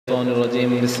الشيطان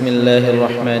الرجيم بسم الله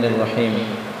الرحمن الرحيم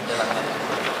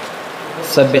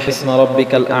سبح اسم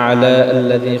ربك الأعلى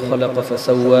الذي خلق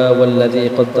فسوى والذي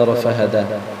قدر فهدى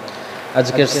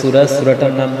আজকের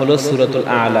সূরাটার নাম হলো সূরাতুল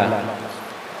আ'লা।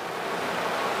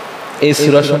 এই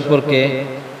সূরা সম্পর্কে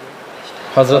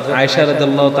হযরত আয়েশা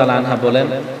রাদিয়াল্লাহু তাআলা আনহা বলেন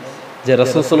যে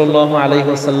রাসূল সাল্লাল্লাহু আলাইহি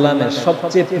ওয়াসাল্লামের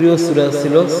সবচেয়ে প্রিয় সূরা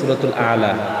ছিল সূরাতুল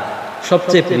আ'লা,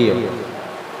 সবচেয়ে প্রিয়।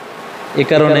 এই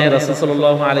কারণে রাসূল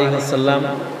সাল্লাল্লাহু আলাইহি ওয়াসাল্লাম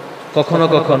কখনো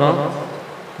কখনো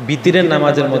বিতিরের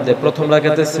নামাজের মধ্যে প্রথম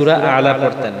রাকাতে সূরা আ'লা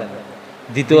পড়তেন,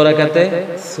 দ্বিতীয় রাকাতে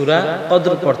সূরা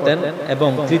কদর পড়তেন এবং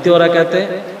তৃতীয় রাকাতে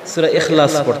সূরা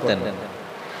ইখলাস পড়তেন।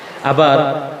 আবার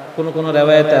কোন কোন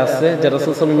riwayate আছে যে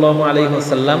রাসূল সাল্লাল্লাহু আলাইহি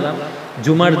ওয়াসাল্লাম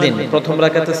জুমার দিন প্রথম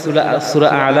রাকাতে সূরা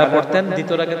আ'লা পড়তেন,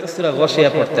 দ্বিতীয় রাকাতে সূরা গাশিয়া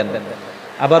পড়তেন।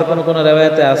 আবার কোন কোন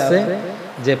riwayate আছে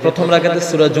যে প্রথম রাকাতে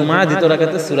সূরা জুমা, দ্বিতীয়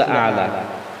রাকাতে সূরা আ'লা।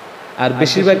 আর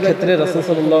বেশিরভাগ ক্ষেত্রে রাসূল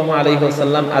সাল্লাল্লাহু আলাইহি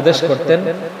ওয়াসাল্লাম আদেশ করতেন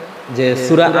যে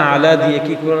সূরা আ'লা দিয়ে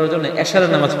কি করার জন্য,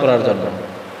 এশারের নামাজ পড়ার জন্য।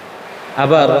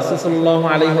 আবার রাসূল সাল্লাল্লাহু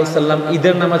আলাইহি ওয়াসাল্লাম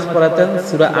ঈদের নামাজ পড়াতেন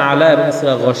সূরা আ'লা এবং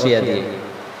সূরা গাশিয়া দিয়ে,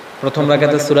 প্রথম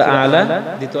রাকাতে সূরা আ'লা,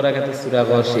 দ্বিতীয় রাকাতে সূরা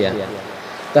গাশিয়া।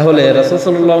 তাহলে রাসূল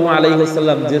সাল্লাল্লাহু আলাইহি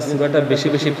ওয়াসাল্লাম যে সূরাটা বেশি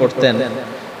বেশি পড়তেন,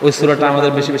 ওই সূরাটা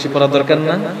আমাদের বেশি বেশি পড়া দরকার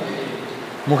না?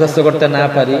 মুখস্থ করতে না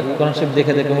পারি, কোরআন শরীফ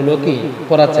দেখে দেখে হলো কি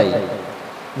পড়া চাই,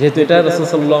 যেহেতু এটা রাসূল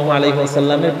সাল্লাল্লাহু আলাইহি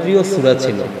ওয়াসাল্লামের প্রিয় সূরা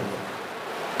ছিল।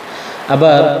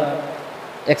 আবার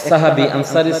এক সাহাবী,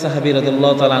 আনসারী সাহাবী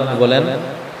রাদিয়াল্লাহু তাআলা আনহু বলেন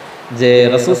যে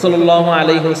রাসূল সাল্লাল্লাহু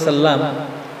আলাইহি ওয়াসাল্লাম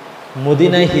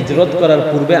মদিনায় হিজরত করার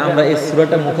পূর্বে আমরা এই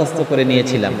সূরাটা মুখস্থ করে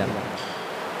নিয়েছিলাম।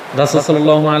 রাসূল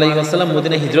সাল্লাল্লাহু আলাইহি ওয়াসাল্লাম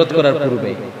মদিনায় হিজরত করার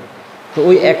পূর্বে, তো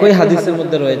ওই একই হাদিসের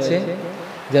মধ্যে রয়েছে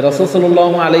যে রাসূল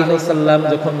সাল্লাল্লাহু আলাইহি ওয়াসাল্লাম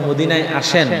যখন মদিনায়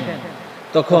আসেন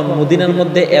তখন মদিনার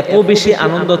মধ্যে এত বেশি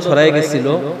আনন্দ ছড়ায় গেছিল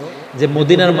যে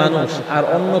মদিনার মানুষ আর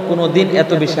অন্য কোনো দিন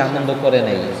এত বেশি আনন্দ করে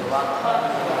নাই।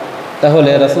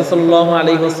 তাহলে রাসূল সাল্লাল্লাহু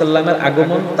আলাইহি ওয়াসাল্লামের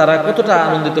আগমন তারা কতটা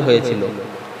আনন্দিত হয়েছিল।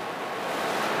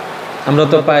 আমরা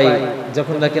তো পাই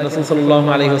যখন নাকি রাসূল সাল্লাল্লাহু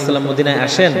আলাইহি ওয়াসাল্লাম মদিনায়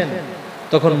আসেন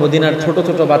তখন মদিনার ছোট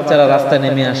ছোট বাচ্চারা রাস্তায়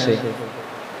নেমে আসে,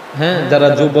 হ্যাঁ, যারা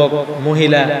যুবক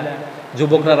মহিলা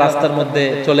যুবকরা রাস্তার মধ্যে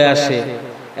চলে আসে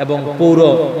এবং পৌর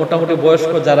মোটামুটি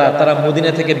বয়স্ক যারা, তারা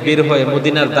মদিনা থেকে বের হয়ে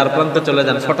মদিনার দ্বারপ্রান্তে চলে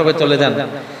যান, ফটকে চলে যান,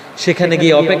 সেখানে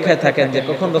গিয়ে অপেক্ষায় থাকেন যে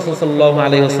কখন রাসূল সাল্লাল্লাহু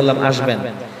আলাইহি ওয়াসাল্লাম আসবেন।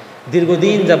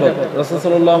 দীর্ঘদিন যাবত রাসূল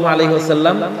সাল্লাল্লাহু আলাইহি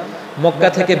ওয়াসাল্লাম মক্কা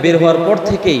থেকে বের হওয়ার পর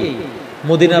থেকেই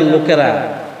মদিনার লোকেরা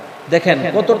দেখেন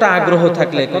কতটা আগ্রহ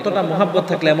থাকলে, কতটা মহব্বত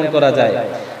থাকলে এমন করা যায়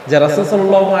যে রাসূল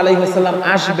সাল্লাল্লাহু আলাইহি ওয়াসাল্লাম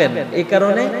আসবেন, এই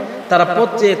কারণে তারা পথ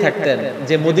চেয়ে থাকতেন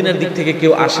যে মদিনার দিক থেকে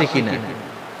কেউ আসে কিনা,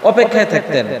 অপেক্ষায়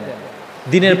থাকতেন।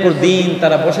 দিনের পর দিন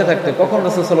তারা বসে থাকতেন কখন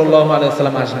রাসূল সাল্লাল্লাহু আলাইহি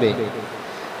ওয়াসাল্লাম আসবে।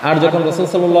 আর যখন রাসূল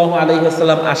সাল্লাল্লাহু আলাইহি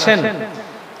ওয়াসাল্লাম আসেন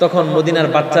তখন মদিনার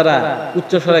বাচ্চারা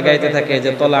উচ্চস্বরে গাইতে থাকে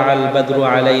যে তলা আল বাদরু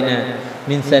আলাইনা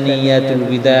মিন সানিয়াতুল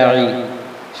বিদাঈ।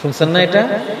 শুনছেন না এটা?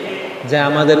 যে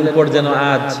আমাদের উপর যেন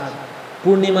আজ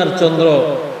পূর্ণিমার চন্দ্র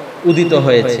উদিত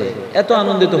হয়েছে, এত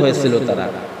আনন্দিত হয়েছিল তারা।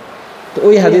 তো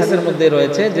ওই হাদিসের মধ্যে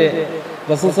রয়েছে যে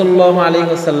রাসূল সাল্লাল্লাহু আলাইহি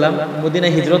ওয়াসাল্লাম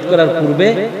মদিনায় হিজরত করার পূর্বে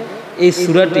এই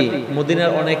সূরাটি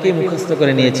মদিনার অনেকেই মুখস্থ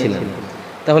করে নিয়েছিলেন।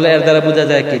 তাহলে এর দ্বারা বোঝা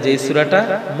যায় কি যে এই সূরাটা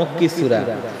মক্কি সূরা।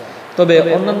 তবে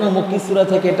অন্যান্য মক্কি সূরা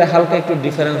থেকে এটা হালকা একটু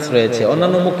ডিফারেন্স রয়েছে।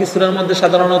 অন্যান্য মক্কি সূরার মধ্যে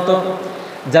সাধারণত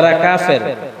যারা কাফের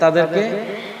তাদেরকে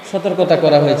সতর্কতা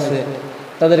করা হয়েছে,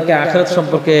 তাদেরকে আখিরাত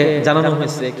সম্পর্কে জানানো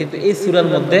হয়েছে, কিন্তু এই সূরার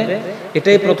মধ্যে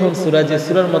এটাই প্রথম সূরা যে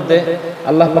সূরার মধ্যে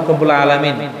আল্লাহ পাক রব্বুল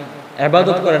আলামিন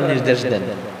ইবাদত করার নির্দেশ দেন।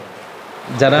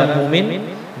 যারা মুমিন,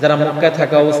 যারা মক্কায়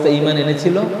থাকা অবস্থায় ঈমান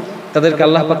এনেছিল, তাদেরকে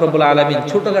আল্লাহ পাক রব্বুল আলামিন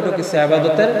ছোটখাটো কিছু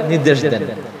ইবাদতের নির্দেশ দেন।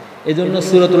 এজন্য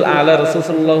সূরাতুল আ'লা রাসূল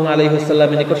সাল্লাল্লাহু আলাইহি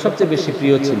ওয়াসাল্লামের নিকট সবচেয়ে বেশি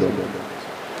প্রিয় ছিল।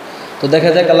 তো দেখা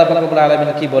যাক আল্লাহ পাক রব্বুল আলামিন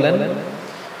কি বলেন।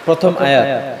 প্রথম আয়াত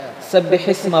সাব্বিহ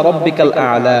ইসমা রাব্বিকাল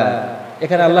আ'লা।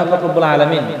 এখানে আল্লাহ পাক রব্বুল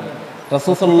আলামিন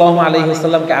রাসূল সাল্লাল্লাহু আলাইহি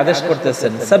ওয়াসাল্লামকে আদেশ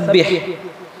করতেছেন সাব্বিহ,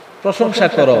 প্রশংসা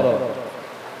করো,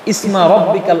 ইসমা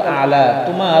রাব্বিকাল আ'লা,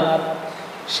 তোমার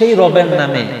সেই রবের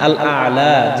নামে, আল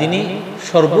আ'লা, যিনি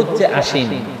সর্বোচ্চ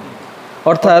আসীন,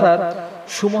 অর্থাৎ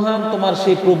সুমহান তোমার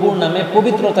সেই প্রভুর নামে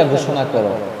পবিত্রতা ঘোষণা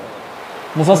করো।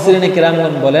 মুফাসসিরিনে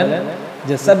কিরামগণ বলেন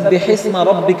যে সাব্বিহ ইসমা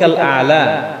রাব্বিকাল আ'লা,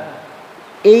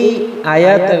 এই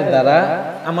আয়াতের দ্বারা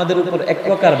আমাদের উপর এক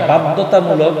প্রকার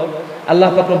বাধ্যতামূলক আল্লাহ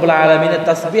পাক রব্বুল আলামিনের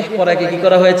তাসবিহ করাকে কি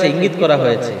করা হয়েছে, ইঙ্গিত করা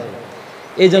হয়েছে।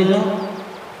 এই জন্য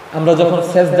আমরা যখন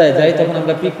সেজদায় যাই তখন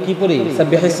আমরা কি পড়ি,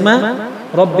 সাব্বিহ ইসমা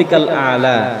রাব্বিকাল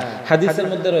আ'লা। হাদিসের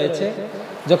মধ্যে রয়েছে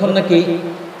যখন নাকি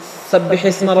সাব্বিহ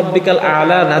ইসমা রাব্বিকাল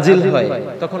আ'লা নাজিল হয়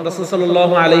তখন রাসূল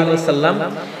সাল্লাল্লাহু আলাইহি ওয়াসাল্লাম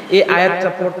এই আয়াতটা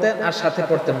পড়তেন আর সাথে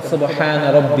পড়তেন সুবহান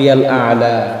রাব্বিয়াল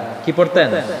আ'লা। কি পড়তেন?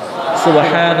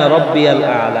 সুবহান রাব্বিয়াল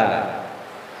আ'লা।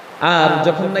 আর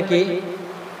যখন নাকি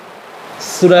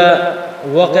সূরা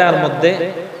ওয়াকিয়ার মধ্যে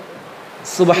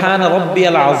সুবহান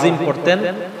রাব্বিয়াল আযীম পড়তেন,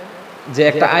 যে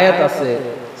একটা আয়াত আছে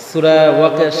সূরা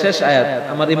ওয়াকিয়ার শেষ আয়াত,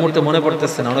 আমার এই মুহূর্তে মনে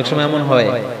পড়তেছে না, অনেক সময় এমন হয়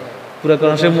পুরো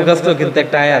কোরআন শরীফ মুখস্থ কিন্তু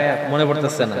একটা আয়াত মনে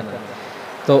পড়তেছে না।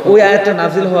 তো ওই আয়াতটা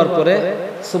নাজিল হওয়ার পরে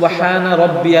সুবহান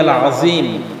রাব্বিয়াল আযীম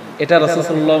এটা রাসূল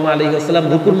সাল্লাল্লাহু আলাইহি ওয়াসাল্লাম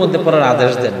রুকুর মধ্যে পড়ার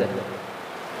আদেশ দেন।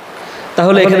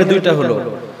 তাহলে এখানে দুইটা হলো,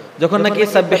 যখন নাকি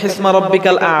সাব্বিহিসমা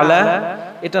রাব্বিকাল আ'লা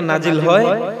এটা নাজিল হয়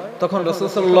তখন রাসূল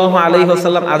সাল্লাল্লাহু আলাইহি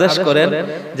ওয়াসাল্লাম আদেশ করেন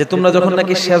যে তোমরা যখন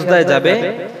নাকি সিজদায় যাবে,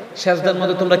 সিজদার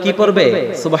মধ্যে তোমরা কি পড়বে?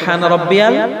 সুবহান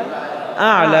রাব্বিয়াল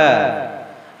আ'লা।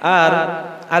 আর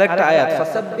আরেকটা আয়াত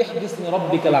ফাসাব্বিহ বিসমি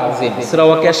রাব্বিকাল আযীম, সূরা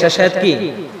ওয়াকিয়ার শেষ আয়াত কি?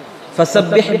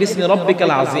 ফাসাব্বিহ বিসমি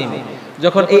রাব্বিকাল আযীম।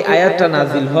 যখন এই আয়াতটা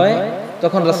নাজিল হয়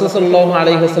তখন রাসূল সাল্লাল্লাহু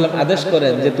আলাইহি ওয়াসাল্লাম আদেশ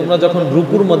করেন যে তোমরা যখন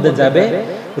রুকুর মধ্যে যাবে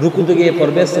রুকুতে গিয়ে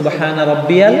পড়বে সুবহানা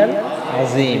রাব্বিয়াল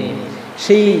আযীম।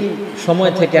 সেই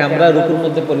সময় থেকে আমরা রুকুর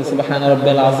মধ্যে পড়ি সুবহানা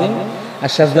রাব্বিয়াল আযীম, আর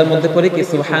সিজদার মধ্যে পড়ি কি?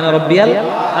 সুবহানা রাব্বিয়াল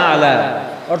আ'লা।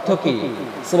 অর্থ কি?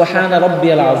 সুবহানা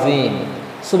রাব্বিয়াল আযীম,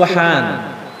 সুবহান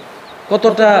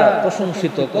কতটা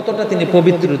প্রশংসিত, কতটা তিনি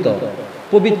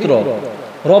পবিত্র,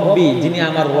 রব্বি যিনি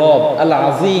আমার রব, আল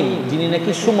আযীম যিনি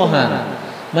নাকি সুমহান,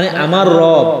 মানে আমার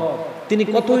রব তিনি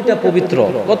কতইটা পবিত্র,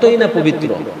 কতই না পবিত্র।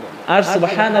 আর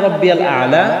সুবহান রাব্বিয়াল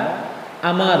আ'লা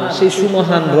আমার সেই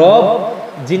সুমহান রব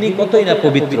যিনি কতই না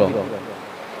পবিত্র।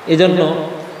 এজন্য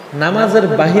নামাজের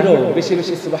বাহিরেও বেশি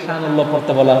বেশি সুবহানাল্লাহ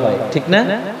পড়তে বলা হয়, ঠিক না?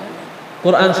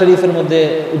 কোরআন শরীফের মধ্যে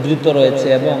উদ্ধৃত রয়েছে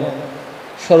এবং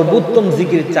সর্বোত্তম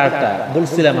জিকির চারটা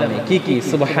বলছিলাম আমি, কি কি?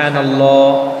 সুবহানাল্লাহ,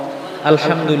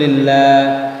 আলহামদুলিল্লাহ,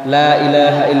 লা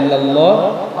ইলাহা ইল্লাল্লাহ,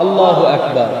 আল্লাহু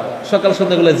আকবার। সকাল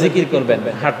সন্ধ্যাগুলো জিকির করবেন,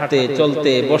 হাঁটতে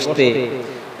চলতে বসতে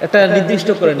একটা নির্দিষ্ট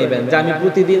করে নেবেন যে আমি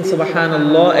প্রতিদিন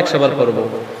সুবহানাল্লাহ 100 বার পড়ব,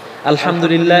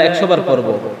 আলহামদুলিল্লাহ 100 বার পড়ব,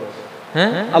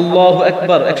 হ্যাঁ আল্লাহু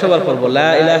আকবার 100 বার পড়ব, লা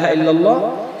ইলাহা ইল্লাল্লাহ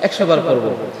 100 বার পড়ব।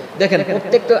 দেখেন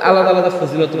প্রত্যেকটা আলাদা আলাদা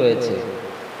ফজিলত রয়েছে।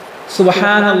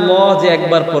 সুবহানাল্লাহ যে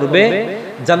একবার পড়বে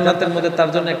জান্নাতের মধ্যে তার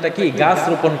জন্য একটা কি গাছ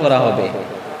রোপণ করা হবে।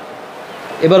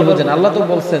 এবার বুঝেন, আল্লাহ তো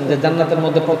বলছেন যে জান্নাতের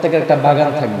মধ্যে প্রত্যেকের একটা বাগান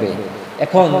থাকবে।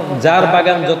 এখন যার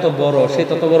বাগান যত বড় সে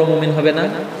তত বড় মুমিন হবে না?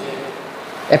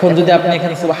 এখন যদি আপনি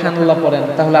এখানে সুবহানাল্লাহ পড়েন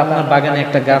তাহলে আপনার বাগানে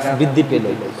একটা গাছ বৃদ্ধি পেল,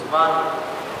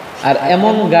 আর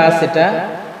এমন গাছ এটা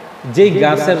যেই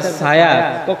গাছের ছায়া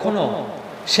কখনো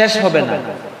শেষ হবে না,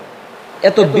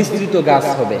 এত বিস্তৃত গাছ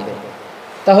হবে।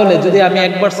 তাহলে যদি আমি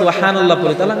একবার সুবহানাল্লাহ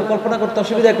পড়ি তাহলে আমি কল্পনা করতে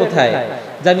অসুবিধা কোথায়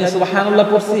যে আমি সুবহানাল্লাহ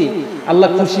পড়ছি, আল্লাহ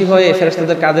খুশি হয়ে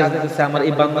ফেরেশতাদের কাজে দিতেছে আমার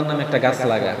এই বান্দার নামে একটা গাছ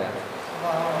লাগা।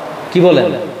 কি বলেন?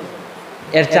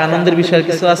 এর চেয়ে আনন্দের বিষয়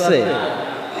কিছু আছে?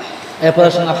 এরপর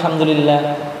আসুন আলহামদুলিল্লাহ।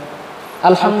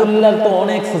 আলহামদুলিল্লাহর তো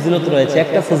অনেক ফজিলত রয়েছে,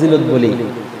 একটা ফজিলত বলি।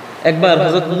 একবার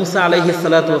হযরত মুসা আলাইহিস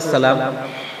সালাতু ওয়াস সালাম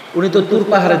উনি তো তুর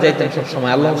পাহাড়ে যাইতেন সব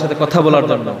সময় আল্লাহর সাথে কথা বলার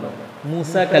জন্য।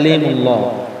 মুসা কালিমুল্লাহ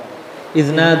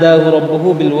ইজনাদাহু রাব্বুহু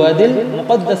বিল ওয়াদিল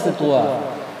মুকদ্দাস তুয়া,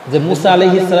 যে মুসা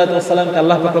আলাইহিস সালাতু ওয়াস সালামকে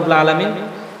আল্লাহ পাক রব্বুল আলামিন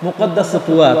মুকদ্দাস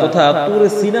তুয়া তথা তুর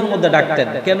সিনার মধ্যে ডাকতেন,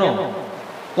 কেন?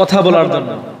 কথা বলার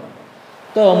জন্য।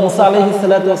 তো মুসা আলাইহিস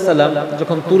সালাতু ওয়াস সালাম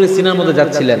যখন তুর সিনার মধ্যে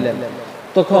যাচ্ছিলেন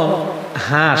তখন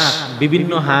হাঁস,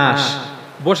 বিভিন্ন হাঁস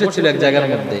বসেছিল এক জায়গার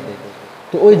মধ্যে।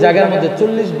 তো ওই জায়গার মধ্যে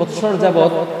 40 বছর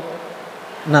যাবত,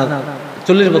 না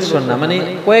 40 বছর না, মানে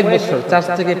কয়েক বছর, 4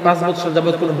 থেকে 5 বছর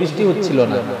যাবত কোনো বৃষ্টি হচ্ছিল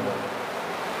না।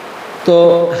 তো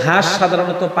হাঁস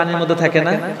সাধারণত পানির মধ্যে থাকে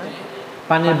না,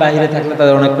 পানির বাইরে থাকলে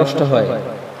তাদের অনেক কষ্ট হয়।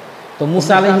 তো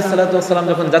মুসা আলাইহিস সালাতু ওয়াস সালাম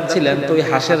যখন যাচ্ছিলেন তো ওই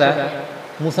হাঁসেরা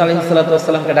মুসা আলাইহিস সালাতু ওয়াস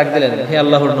সালামকে ডাক দিলেন, হে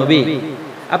আল্লাহর নবী,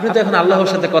 আপনি তো এখন আল্লাহর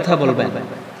সাথে কথা বলবেন,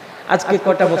 আজকে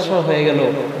কয়টা বছর হয়ে গেল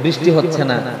বৃষ্টি হচ্ছে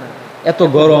না, এত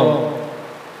গরম,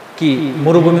 কি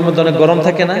মরুভূমির মধ্যে অনেক গরম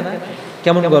থাকে না?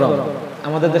 কেমন গরম?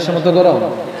 আমাদের দেশের মতো গরম?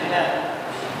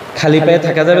 খালি পায়ে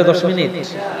থাকা যাবে 10 মিনিট?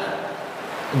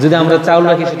 যদি আমরা চাউল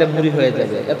রাখি সেটা মুড়ি হয়ে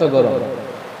যাবে, এত গরম।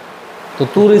 তো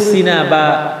তুর সিনা বা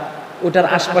ওটার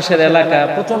আশপাশের এলাকা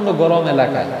প্রচন্ড গরম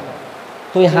এলাকা।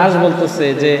 তো এই হাঁস বলতেছে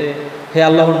যে হে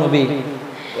আল্লাহর নবী,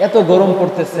 এত গরম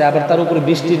পড়তেছে, আবার তার উপরে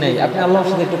বৃষ্টি নেই, আপনি আল্লাহর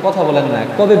সাথে একটু কথা বলেন না,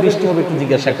 কবে বৃষ্টি হবে একটু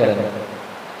জিজ্ঞাসা করেন।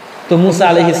 তো মুসা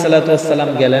আলাইহিস সালাতু ওয়াস সালাম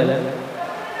গেলেন,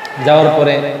 যাওয়ার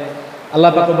পরে আল্লাহ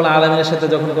পাক রব্বুল আলামিনের সাথে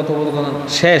যখন কথোপকথন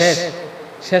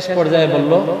শেষ পর্যায়ে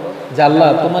বলল যে আল্লাহ,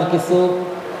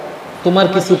 তোমার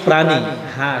কিছু প্রাণী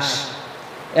হাঁস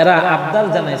এরা আবদার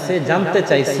জানাইছে, জানতে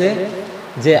চাইছে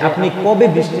যে আপনি কবে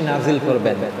বৃষ্টি নাজিল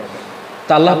করবেন।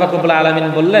 তো আল্লাহ পাক রব্বুল আলামিন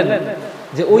বললেন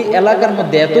যে ওই এলাকার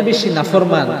মধ্যে এত বেশি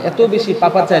নাফরমান, এত বেশি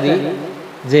পাপাচারী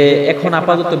যে এখন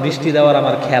আপাতত বৃষ্টি দেওয়ার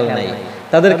আমার খেয়াল নাই,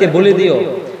 তাদেরকে বলে দিও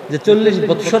যে 40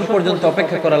 বছর পর্যন্ত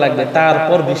অপেক্ষা করা লাগবে,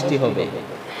 তারপর বৃষ্টি হবে।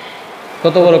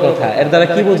 কত বড় কথা! এর দ্বারা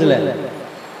কি বুঝলেন?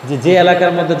 যে যে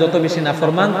এলাকার মধ্যে যত বেশি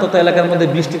নাফরমান তত এলাকার মধ্যে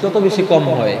বৃষ্টি তত বেশি কম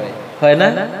হয়, হয় না?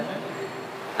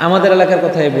 আমাদের এলাকার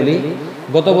কথাই বলি,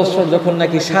 গত বছর যখন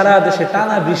নাকি সারা দেশে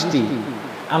টানা বৃষ্টি,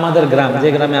 আমাদের গ্রাম, যে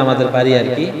গ্রামে আমাদের বাড়ি আর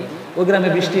কি, ওই গ্রামে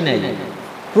বৃষ্টি নাই।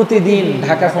 প্রতিদিন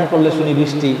ঢাকা ফোন করলে শুনি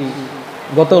বৃষ্টি।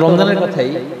 গত রমজানের কথাই,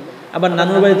 আবার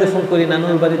নানুর বাড়িতে ফোন করি,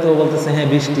 নানুর বাড়িতেও বলতেছে হ্যাঁ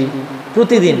বৃষ্টি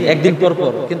প্রতিদিন, একদিন পর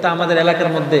পর। কিন্তু আমাদের এলাকার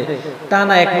মধ্যে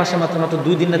টানা এক মাসে মাত্র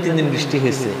 2 দিন না 3 দিন বৃষ্টি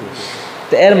হয়েছে।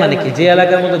 তো এর মানে কি, যে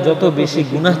এলাকার মধ্যে যত বেশি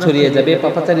গুনাহ ছড়িয়ে যাবে,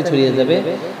 পাপাচারী ছড়িয়ে যাবে,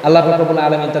 আল্লাহ পাক রব্বুল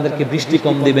আলামিন তাদেরকে বৃষ্টি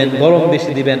কম দিবেন, গরম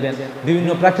বেশি দিবেন, বিভিন্ন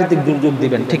প্রাকৃতিক দুর্যোগ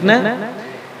দিবেন, ঠিক না?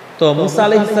 তো মুসা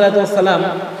আলাইহিস সালাতু ওয়াস সালাম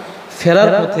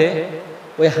ফেরার পথে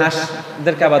ওই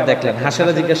হাঁসদেরকে আবার দেখলেন।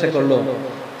 হাঁসেরা জিজ্ঞাসা করলো,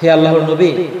 হে আল্লাহর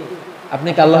নবী, আপনি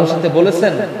কি আল্লাহর সাথে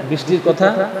বলেছেন বৃষ্টির কথা?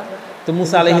 তো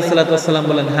মুসা আলাইহিস সালাতু ওয়াস সালাম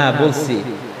বলেন, হ্যাঁ বলছি,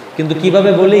 কিন্তু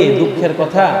কিভাবে বলি, দুঃখের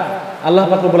কথা। আল্লাহ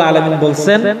পাক রব্বুল আলামিন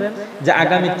বলছেন যে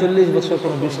আগামী 40 বছর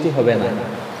কোনো বৃষ্টি হবে না।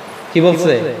 কি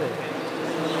বলছে?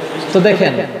 তো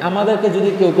দেখেন, আমাদেরকে যদি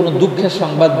কেউ কোনো দুঃখের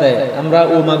সংবাদ দেয়, আমরা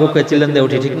ও মাগো কে চিল্লান দিয়ে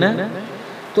উঠি, ঠিক না?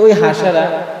 তো ওই হাঁসেরা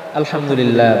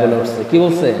আলহামদুলিল্লাহ বলে উঠছে। কি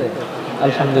বলছে?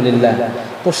 আলহামদুলিল্লাহ।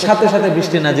 তো সাথে সাথে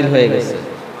বৃষ্টি নাজিল হয়ে গেছে,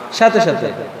 সাথে সাথে।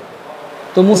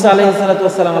 তো মুসা আলাইহিস সালাতু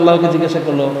ওয়াস সালাম আল্লাহকে জিজ্ঞাসা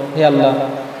করলো, হে আল্লাহ,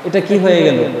 এটা কি হয়ে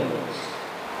গেল?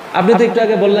 আপনি তো একটু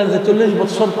আগে বললেন যে 40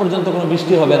 বছর পর্যন্ত কোনো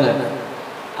বৃষ্টি হবে না।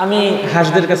 আমি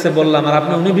হাঁসদের কাছে বললাম, আর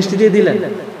আপনি উনি বৃষ্টি দিয়ে দিলেন।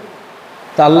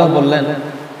 তা আল্লাহ বললেন,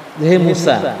 হে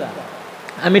মুসা,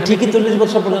 আমি ঠিকই 40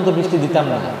 বছর পর্যন্ত বৃষ্টি দিতাম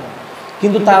না,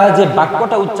 কিন্তু তারা যে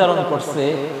বাক্যটা উচ্চারণ করছে,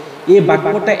 এই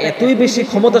বাক্যটা এতই বেশি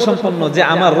ক্ষমতা সম্পন্ন যে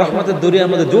আমার রহমতের দরিয়ার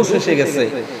মধ্যে জোশ এসে গেছে।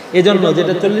 এজন্য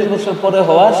যেটা 40 বছর পরে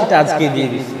হওয়া, সেটা আজকে দিয়ে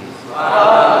দিচ্ছি।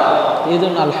 এই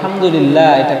জন্য আলহামদুলিল্লাহ,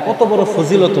 এটা কত বড়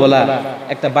ফজিলতওয়ালা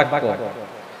একটা বাক্য।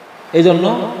 এই জন্য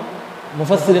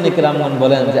মুফাসসিরিন কিরামগণ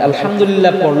বলেন যে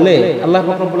আলহামদুলিল্লাহ পড়লে আল্লাহ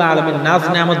পাক রব্বুল আলামিন নাজ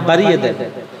নিয়ামত বাড়িয়ে দেন।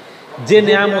 যে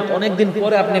নিয়ামত অনেকদিন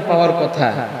পরে আপনি পাওয়ার কথা,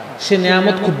 সে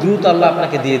নিয়ামত খুব দ্রুত আল্লাহ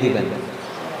আপনাকে দিয়ে দিবেন।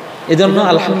 এজন্য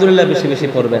আলহামদুলিল্লাহ বেশি বেশি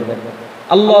পড়বেন।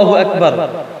 আল্লাহু আকবার,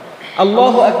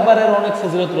 আল্লাহু আকবারের অনেক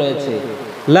ফজিলত রয়েছে।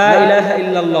 লা ইলাহা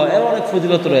ইল্লাল্লাহ এর অনেক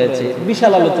ফজিলত রয়েছে,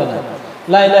 বিশাল আলোচনা।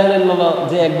 লা ইলাহা ইল্লাল্লাহ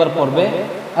যে একবার পড়বে,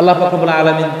 আল্লাহ পাক রব্বুল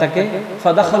আলামিন তাকে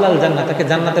ফাদাখালাল জান্নাহ, তাকে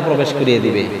জান্নাতে প্রবেশ করিয়ে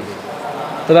দিবে।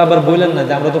 তবে আবার বললেন না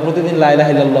যে আমরা তো প্রতিদিন লা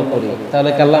ইলাহা ইল্লাল্লাহ পড়ি, তাহলে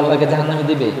কি আল্লাহ আমাদেরকে জাহান্নামে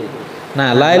দিবে? না,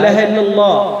 লা ইলাহা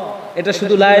ইল্লাল্লাহ এটা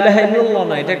শুধু লা ইলাহা ইল্লাল্লাহ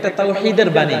না, এটা একটা তাওহীদের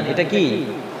বাণী। এটা কি?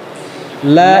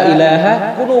 লা ইলাহা,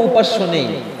 কোনো উপাস্য নেই,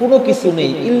 কোনো কিছু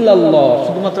নেই, ইল্লাল্লাহ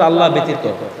শুধুমাত্র আল্লাহ ব্যতীত।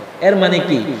 এর মানে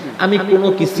কি, আমি কোনো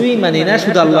কিছুই মানি না,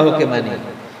 শুধু আল্লাহকে মানি।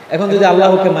 এখন যদি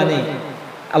আল্লাহকে মানি,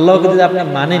 আল্লাহকে যদি আপনি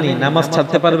মানেনি, নামাজ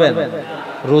ছাড়তে পারবেন?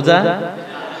 রোজা,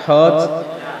 হজ,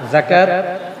 যাকাত,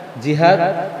 জিহাদ,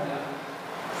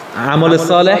 আমলে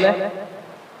সালেহ,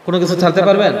 কোনো কিছু ছাড়তে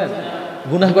পারবেন?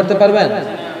 গুনাহ করতে পারবেন?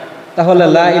 তাহলে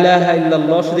লা ইলাহা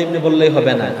ইল্লাল্লাহ শুধু এমনি বললেই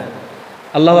হবে না।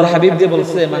 আল্লাহর হাবিব যে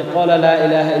বলছে, মান ক্বালা লা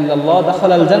ইলাহা ইল্লাল্লাহ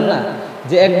দাখালাল জান্নাহ,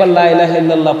 যে একবার লা ইলাহা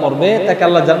ইল্লাল্লাহ পড়বে তাকে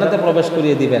আল্লাহ জান্নাতে প্রবেশ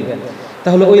করিয়ে দিবেন।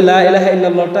 তাহলে ওই লা ইলাহা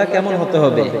ইল্লাল্লাহটা কেমন হতে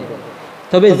হবে?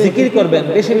 তবে জিকির করবেন,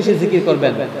 বেশি বেশি জিকির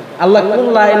করবেন। আল্লাহ কোন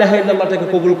লা ইলাহা ইল্লাল্লাহটাকে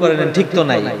কবুল করে নেন ঠিক তো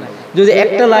নাই। যদি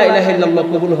একটা লা ইলাহা ইল্লাল্লাহ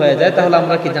কবুল হয়ে যায়, তাহলে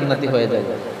আমরা কি জান্নাতি হয়ে যাব?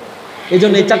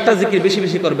 এইজন্য এই 4টা জিকির বেশি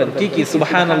বেশি করবেন। কি কি?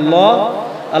 সুবহানাল্লাহ,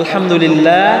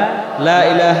 আলহামদুলিল্লাহ, লা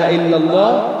ইলাহা ইল্লাল্লাহ,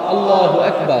 আল্লাহু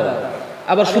আকবার।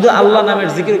 আবার শুধু আল্লাহ নামের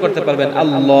জিকির করতে পারবেন,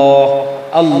 আল্লাহ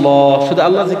আল্লাহ, শুধু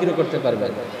আল্লাহ জিকির করতে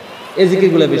পারবেন। এই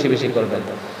জিকিরগুলো বেশি বেশি করবেন।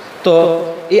 তো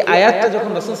এই আয়াতটা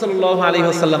যখন রাসূল সাল্লাল্লাহু আলাইহি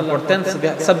ওয়াসাল্লাম পড়তেন,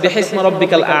 সাব্বিহিসমা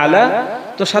রাব্বিকাল আ'লা,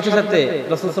 তো সাথে সাথে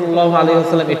রাসূল সাল্লাল্লাহু আলাইহি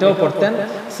ওয়াসাল্লাম এটাও পড়তেন,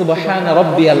 সুবহানা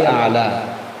রাব্বিয়াল আ'লা।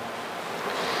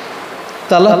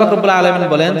 তো আল্লাহ পাক রব্বুল আলামিন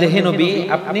বলেন যে হে নবী,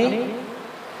 আপনি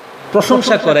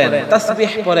প্রশংসা করেন,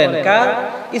 তাসবিহ করেন কার?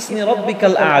 ইসমি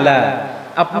রাব্বিকাল আ'লা,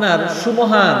 আপনার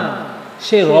সুমহান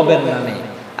সে রবের নামে।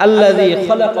 আল্লাযী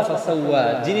খালাকা ফাসাওয়া,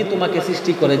 যিনি তোমাকে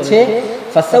সৃষ্টি করেছে।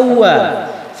 ফাসাওয়া,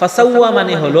 ফাসাওয়া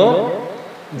মানে হলো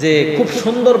যে খুব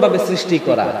সুন্দরভাবে সৃষ্টি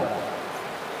করা।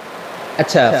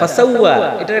 আচ্ছা, ফাসাওয়া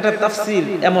এটার একটা তাফসীর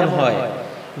এমন হয়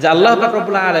যে আল্লাহ পাক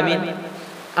রব্বুল আলামিন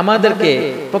আমাদেরকে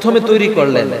প্রথমে তৈরি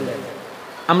করলেন।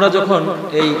 আমরা যখন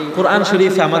এই কোরআন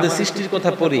শরীফে আমাদের সৃষ্টির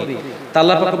কথা পড়ি, তা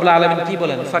আল্লাহ পাক রব্বুল আলামিন কি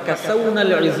বলেন?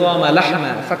 ফাকাসাউনাল ইযামা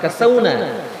লাহমা, ফাকাসাউনা,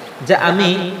 যে আমি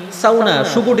সাউনা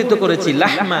সুগঠিত করেছি,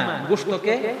 লাহমা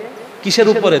গোশতকে, কিসের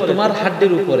উপরে? তোমার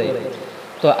হাড্ডির উপরে।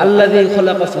 তো আল্লাযী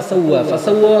খালাকা ফাসাওয়া,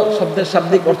 ফাসাওয়া শব্দের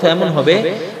শাব্দিক অর্থ এমন হবে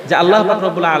যে আল্লাহ পাক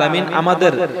রব্বুল আলামিন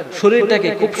আমাদের শরীরটাকে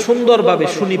খুব সুন্দরভাবে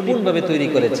সুনিপুণভাবে তৈরি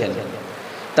করেছেন।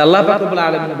 তা আল্লাহ পাক রব্বুল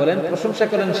আলামিন বলেন, প্রশংসা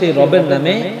করেন সেই রবের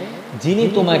নামে যিনি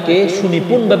তোমাকে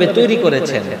সুনিপুণভাবে তৈরি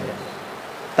করেছেন।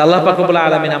 তা আল্লাহ পাক রব্বুল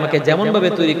আলামিন আমাকে যেমন ভাবে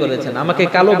তৈরি করেছেন, আমাকে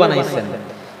কালো বানাইছেন,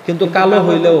 কিন্তু কালো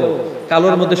হইলেও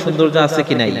কালোর মধ্যে সৌন্দর্য আছে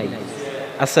কি নাই?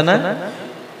 আছে না?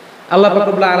 আল্লাহ পাক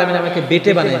রব্বুল আলামিন আমাকে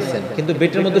বেটে বানিয়েছেন, কিন্তু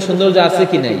বেটের মধ্যে সৌন্দর্য আছে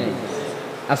কি নাই?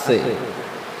 আছে।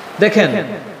 দেখেন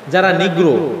যারা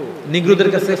নিগ্রোদের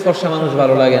কাছে ফর্সা মানুষ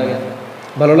ভালো লাগে না।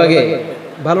 ভালো লাগে?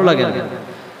 ভালো লাগে না।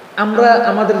 আমরা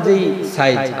আমাদের যেই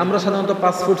সাইজ, আমরা সাধারণত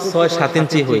 5 ফুট 6-7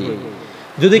 ইঞ্চি হই।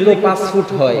 যদি কেউ 5 ফুট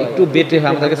হয়, একটু বেটে হয়,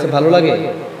 আমাদের কাছে ভালো লাগে?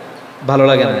 ভালো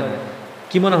লাগে না।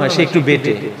 কি মনে হয়? সে একটু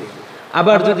বেটে।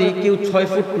 আবার যদি কেউ 6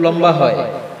 ফুট লম্বা হয়,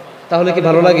 তাহলে কি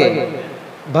ভালো লাগে?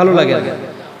 ভালো লাগে না।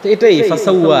 তো এটাই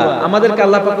ফাসাওয়া, আমাদেরকে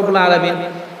আল্লাহ পাক রব্বুল আলামিন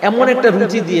এমন একটা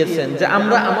রুচি দিয়েছেন যে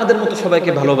আমরা আমাদের মতো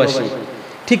সবাইকে ভালোবাসি।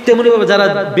 ঠিক তেমনি ভাবে যারা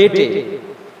বেটে,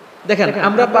 দেখেন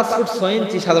আমরা 5 ফুট 6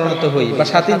 ইঞ্চি সাধারণত হই বা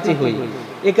 7 ইঞ্চি হই,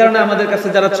 এই কারণে আমাদের কাছে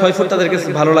যারা 6 ফুট তাদের কাছে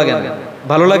ভালো লাগে না।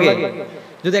 ভালো লাগে?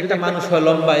 যদি একটা মানুষ হয়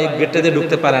লম্বা, এই গেটে দিয়ে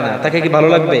ঢুকতে পারে না, তাকে কি ভালো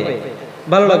লাগবে?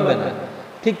 ভালো লাগবে না।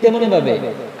 ঠিক তেমনি ভাবে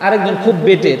আরেকজন খুব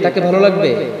বেটে, তাকে ভালো লাগবে?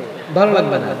 ভালো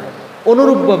লাগবে না।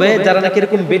 অনুরূপ ভাবে যারা নাকি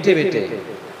এরকম বেটে বেটে,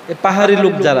 পাহাড়ি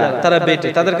লোক যারা, তারা বেটে,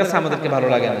 তাদের কাছে আমাদেরকে ভালো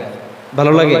লাগে না।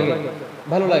 ভালো লাগে?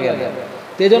 ভালো লাগে না।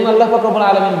 তেজন্য আল্লাহ পাক রব্বুল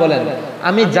আলামিন বলেন,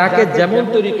 আমি যাকে যেমন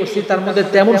তৈরি করছি তার মধ্যে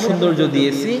তেমন সৌন্দর্য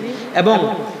দিয়েছি এবং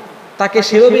তাকে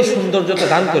সেভাবেই সৌন্দর্যতা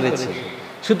দান করেছি।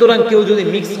 সুতরাং কেউ যদি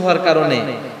মিক্স হওয়ার কারণে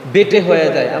বেটে হয়ে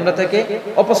যায়, আমরা তাকে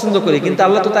অপছন্দ করি, কিন্তু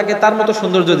আল্লাহ তো তাকে তার মতো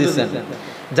সৌন্দর্য দিচ্ছেন।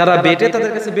 যারা বেটে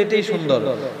তাদের কাছে বেটেই সুন্দর,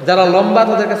 যারা লম্বা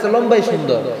তাদের কাছে লম্বাই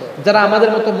সুন্দর, যারা আমাদের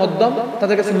মতো মধ্যম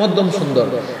তাদের কাছে মধ্যম সুন্দর,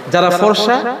 যারা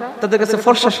ফর্সা তাদের কাছে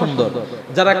ফর্সা সুন্দর,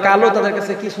 যারা কালো তাদের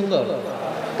কাছে কি সুন্দর?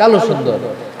 কালো সুন্দর।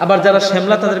 আবার যারা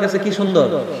শ্যামলা তাদের কাছে কি সুন্দর?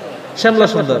 শ্যামলা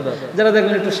সুন্দর। যারা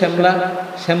দেখবেন একটু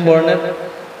শ্যাম বর্ণের,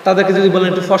 তাদেরকে যদি বলেন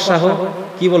একটু ফর্সা হোক,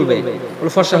 কি বলবে?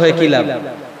 বলে ফর্সা হয়ে কি লাভ?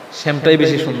 শ্যামটাই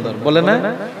বেশি সুন্দর, বলে না?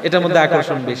 এটার মধ্যে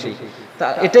আকর্ষণ বেশি। তা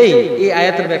এটাই এই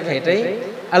আয়াতের ব্যাখ্যা, এটাই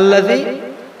আল্লাযী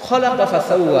খলাকা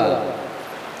ফাসাওয়া।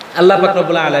 আল্লাহ পাক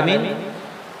রব্বুল আলামিন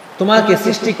তোমাকে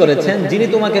সৃষ্টি করেছেন, যিনি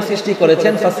তোমাকে সৃষ্টি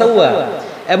করেছেন, ফাসাওয়া,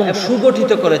 এবং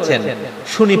সুগঠিত করেছেন,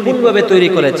 সুনিপুণভাবে তৈরি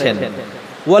করেছেন।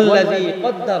 ওয়াল্লাযী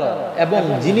কদ্দারা, এবং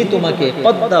যিনি তোমাকে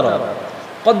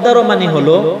কদ্দারা মানে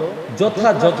হলো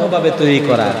যথাযথভাবে তৈরি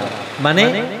করা। মানে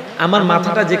আমার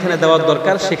মাথাটা যেখানে দেওয়ার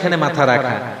দরকার সেখানে মাথা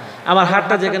রাখা, আমার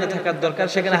হাতটা যেখানে থাকার দরকার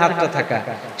সেখানে হাতটা থাকা,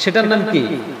 সেটার নাম কি?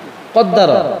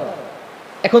 কদ্দারা।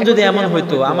 এখন যদি এমন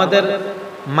হইতো আমাদের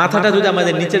মাথাটা যদি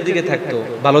আমাদের নিচের দিকে থাকতো,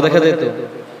 ভালো দেখা যেত?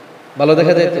 ভালো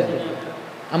দেখা যেত?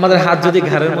 আমাদের হাত যদি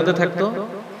ঘাড়ের মধ্যে থাকতো,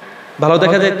 ভালো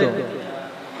দেখা যেত?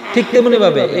 ঠিক তেমনি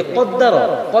ভাবে এই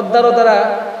কদ্দারা দ্বারা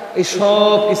এই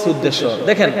সব কিছু উদ্দেশ্য।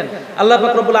 দেখেন আল্লাহ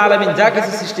পাক রব্বুল আলামিন যা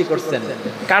কিছু সৃষ্টি করছেন,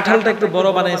 কাঁঠালটা একটু বড়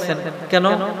বানাইছেন কেন?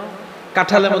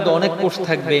 কাঁঠালের মধ্যে অনেক কোষ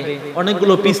থাকবে,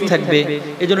 অনেকগুলো পিস থাকবে,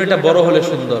 এজন্য এটা বড় হলে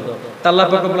সুন্দর। তা আল্লাহ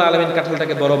পাক রব্বুল আলামিন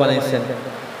কাঁঠালটাকে বড় বানাইছেন।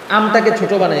 আমটাকে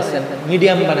ছোট বানাইছেন,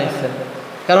 মিডিয়াম বানাইছেন,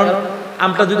 কারণ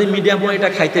আমটা যদি মিডিয়াম হয় এটা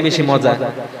খাইতে বেশি মজা।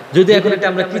 যদি এখন এটা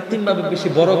আমরা কৃত্রিমভাবে বেশি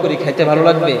বড় করি, খাইতে ভালো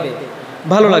লাগবে?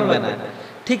 ভালো লাগবে না।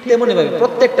 ঠিক তেমনি ভাবে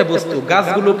প্রত্যেকটা বস্তু,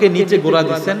 গাছগুলোকে নিচে গোড়া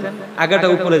দিচ্ছেন, আগাটা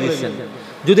উপরে দিচ্ছেন।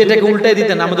 যদি এটাকে উল্টাই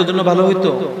দিতেন আমাদের জন্য ভালো হইতো?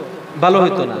 ভালো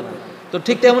হইতো না। তো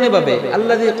ঠিক তেমনি ভাবে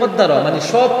আল্লাযী কদ্দারা মানে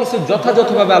সবকিছু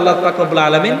যথাযথভাবে আল্লাহ পাক রব্বুল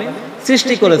আলামিন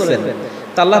সৃষ্টি করেছেন।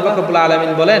 তা আল্লাহ পাক রব্বুল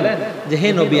আলামিন বলেন যে হে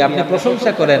নবী, আপনি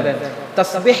প্রশংসা করেন,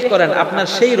 তাসবিহ করেন আপনার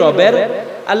সেই রবের,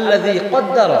 আল্লাযী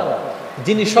কদ্দারা,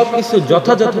 যিনি সবকিছু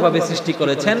যথাযথভাবে সৃষ্টি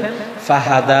করেছেন,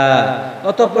 ফাহাদা,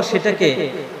 অতঃপর সেটাকে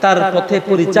তার পথে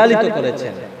পরিচালিত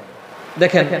করেছেন।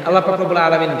 দেখেন আল্লাহ পাক রব্বুল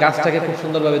আলামিন গাছটাকে খুব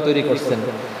সুন্দরভাবে তৈরি করছেন,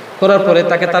 করার পরে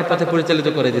তাকে তার পথে পরিচালিত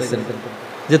করে দিচ্ছেন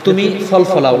যে তুমি ফল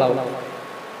ফলাও।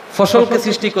 ফসলকে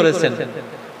সৃষ্টি করেছেন।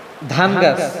 ধান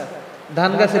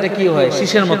গাছ এটা কি হয়?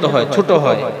 শীষের মতো হয়, ছোট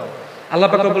হয়। আল্লাহ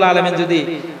পাক রব্বুল আলামিন যদি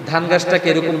ধান গাছটাকে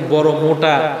এরকম বড়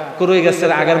মোটা করই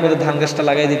গাছের আগার মধ্যে ধান গাছটা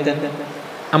লাগাই দিতেন,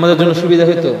 আমাদের জন্য সুবিধা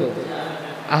হইতো?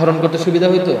 আহরণ করতে সুবিধা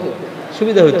হইতো?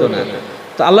 সুবিধা হইতো না।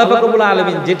 তো আল্লাহ পাক রব্বুল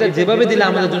আলামিন যেটা যেভাবে দিলে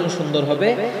আমাদের জন্য সুন্দর হবে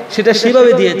সেটা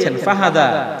সেভাবে দিয়েছেন, ফাহাদা,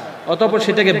 অতঃপর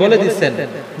সেটাকে বলে দিচ্ছেন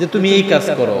যে তুমি এই কাজ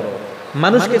করো।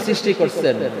 মানুষকে সৃষ্টি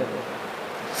করছেন,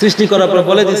 সৃষ্টি করার পর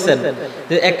বলে দিচ্ছেন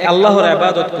যে এক আল্লাহর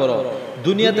ইবাদত করো,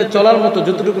 দুনিয়াতে চলার মতো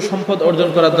যতটুকু সম্পদ অর্জন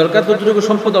করার দরকার ততটুকু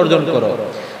সম্পদ অর্জন করো,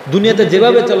 দুনিয়াতে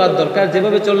যেভাবে চলার দরকার,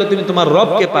 যেভাবে চললে তুমি তোমার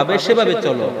রবকে পাবে সেভাবে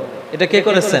চলো। এটা কে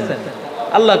করেছেন?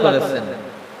 আল্লাহ করেছেন।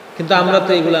 কিন্তু আমরা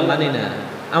তো এগুলা মানি না।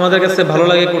 আমাদের কাছে ভালো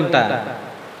লাগে কোনটা?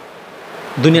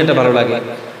 দুনিয়াটা ভালো লাগে,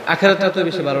 আখিরাতটা তো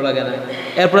বেশি ভালো লাগে না।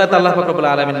 এরপরে আল্লাহ পাক রব্বুল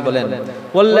আলামিন বলেন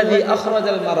ওয়াল্লাযী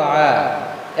আখরাজাল মারআ,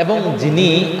 এবং যিনি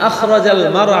আখরাজাল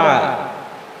মারআ,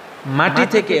 মাটি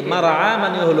থেকে, মারআ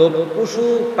মানে হলো পশু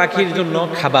পাখির জন্য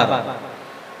খাবার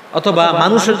অথবা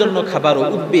মানুষের জন্য খাবার,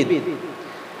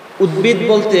 উদ্ভিদ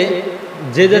বলতে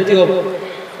যে জাতীয়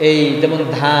এই যেমন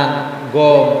ধান,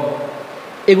 গম,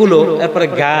 এগুলো, এরপরে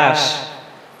ঘাস,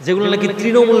 যেগুলো নাকি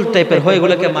তৃণমূল টাইপের হয়,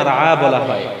 এগুলোকে মারআ বলা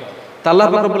হয়। তা আল্লাহ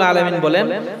পাক রব্বুল আলামিন বলেন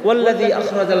ওয়াল্লাযী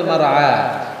আখরাজাল মারআ,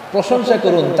 প্রশংসা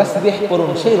করুন, তাসবিহ করুন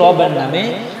সেই রবের নামে,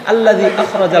 আল্লাযী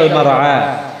আখরাজাল মারআ,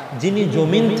 যিনি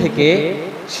জমিন থেকে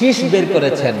শীষ বের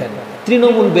করেছেন,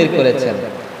 তৃণমূল বের করেছেন।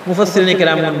 মুফাসসিরিনে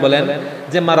কেরামগণ বলেন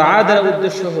যে মারআ দ্বারা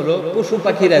উদ্দেশ্য হলো পশু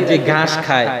পাখিরা যে ঘাস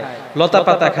খায়, লতা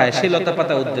পাতা খায়, সেই লতা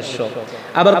পাতা উদ্দেশ্য।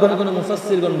 আবার কোন কোন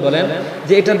মুফাসসিরগণ বলেন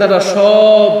যে এটা দ্বারা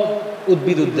সব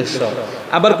উদ্ভিদ উদ্দেশ্য।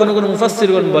 আবার কোন কোন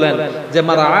মুফাসসিরগণ বলেন যে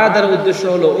মারআ দ্বারা উদ্দেশ্য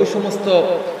হলো ওই সমস্ত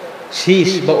শীষ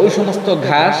বা ওই সমস্ত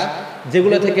ঘাস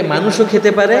যেগুলো থেকে মানুষও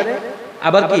খেতে পারে,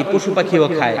 আবার কি পশু পাখিও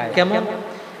খায়। কেমন?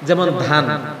 যেমন ধান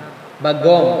বা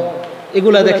গম,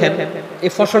 এগুলা দেখেন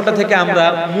এই ফসলটা থেকে আমরা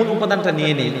মূল উপাদানটা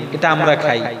নিয়ে নিই, এটা আমরা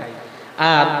খাই,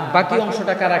 আর বাকি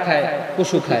অংশটা কারা খায়?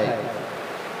 পশু খায়।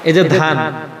 এই যে ধান,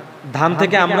 ধান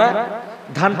থেকে আমরা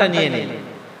ধানটা নিয়ে নিই,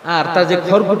 আর তার যে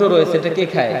খড়কুটো রয়েছে এটা কে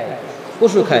খায়?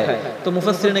 পশু খায়। তো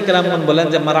মুফাসসিরিনে কেরামগণ বলেন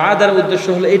যে মারআ দ্বারা উদ্দেশ্য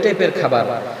হলো এই টাইপের খাবার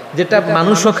যেটা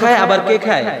মানুষও খায়, আবার কে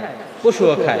খায়?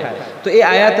 পশুও খায়। তো এই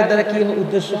আয়াতের দ্বারা কি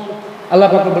উদ্দেশ্য? আল্লাহ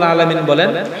পাক রব্বুল আলামিন বলেন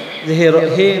যে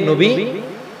হে নবী,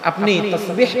 আপনি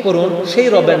তাসবিহ করুন সেই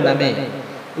রবের নামে,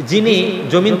 যিনি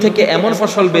জমিন থেকে এমন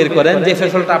ফসল বের করেন যে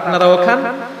ফসলটা আপনারাও খান,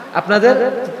 আপনাদের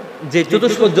যে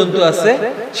চতুষ্পদ জন্তু আছে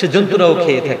সে জন্তুরাও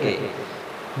খেয়ে থাকে।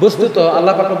 বস্তুত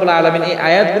আল্লাহ পাক রব্বুল আলামিন এই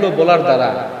আয়াতগুলো বলার দ্বারা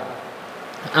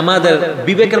আমাদের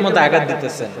বিবেকের মধ্যে আঘাত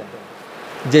দিতেছেন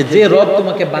যে যে রব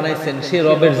তোমাকে বানাইছেন সে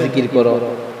রবের জিকির করো,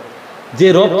 যে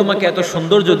রব তোমাকে এত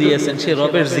সৌন্দর্য দিয়েছেন সে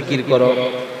রবের জিকির করো,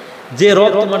 যে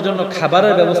রব তোমার জন্য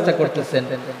খাবারের ব্যবস্থা করতেছেন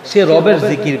সে রবের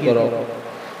জিকির করো।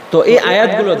 তো এই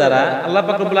আয়াতগুলো দ্বারা আল্লাহ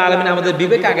পাক রব্বুল আলামিন আমাদের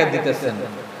বিবেকে আঘাত দিতেছেন।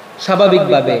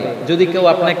 স্বাভাবিকভাবে যদি কেউ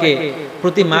আপনাকে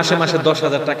প্রতি মাসে মাসে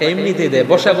 10,000 টাকা এমনিতেই দেয়,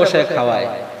 বসে বসে খাওয়ায়,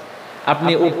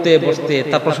 আপনি উঠতে বসতে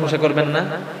তার প্রশংসা করবেন না?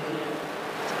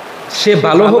 সে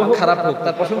ভালো হোক খারাপ হোক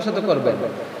তার প্রশংসা তো করবেন।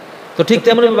 তো ঠিক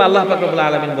তেমনি ভাবে আল্লাহ পাক রব্বুল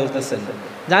আলামিন বলতেছেন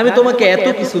যে আমি তোমাকে এত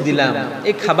কিছু দিলাম,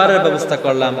 এই খাবারের ব্যবস্থা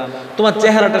করলাম, তোমার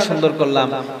চেহারাটা সুন্দর করলাম,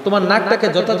 তোমার নাকটাকে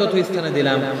যথাযথ স্থানে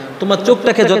দিলাম, তোমার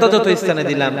চোখটাকে যথাযথ স্থানে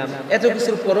দিলাম, এত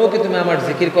কিছুর পরেও কি তুমি আমার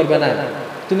জিকির করবে না?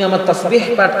 তুমি আমার তাসবিহ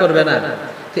পাঠ করবে না?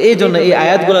 তো এই জন্য এই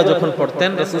আয়াতগুলো যখন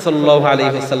পড়তেন রাসূল সাল্লাল্লাহু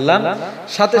আলাইহি ওয়াসাল্লাম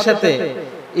সাথে সাথে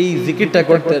এই জিকিরটা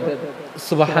করতেন,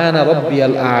 সুবহানা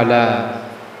রাব্বিয়াল আ'লা।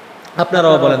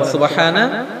 আপনারাও বলেন সুবহানা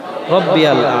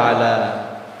রাব্বিয়াল আ'লা।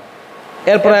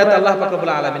 এরপর আয়াত আল্লাহ পাক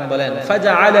রব্বুল আলামিন বলেন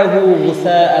ফাজআলাহু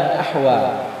গুসাআন আহওয়া।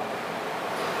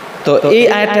 তো এই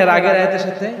আয়াতের আগের আয়াতের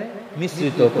সাথে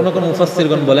মিশ্রিত। কোন কোন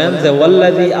মুফাসসিরগণ বলেন যে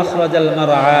ওয়াল্লাযী আখরাজাল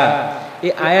মারআ,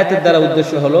 এই আয়াতের দ্বারা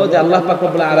উদ্দেশ্য হলো যে আল্লাহ পাক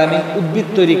রব্বুল আলামিন উদ্ভিদ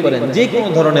তৈরি করেন, যে কোনো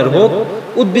ধরনের হোক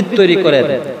উদ্ভিদ তৈরি করেন,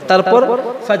 তারপর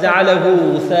ফাজআলাহু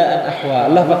গুসাআন আহওয়া।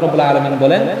 আল্লাহ পাক রব্বুল আলামিন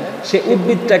বলেন সে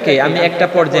উদ্ভিদটাকে আমি একটা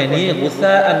পর্যায়ে নিয়ে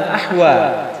গুসাআন আহওয়া,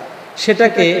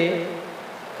 সেটাকে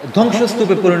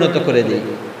ধ্বংসস্তূপে পরিণত করে দেই।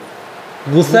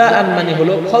 গুসাআন মানে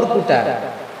হলো খড়কুটা,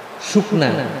 শুকনা,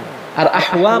 আর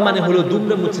আহওয়া মানে হলো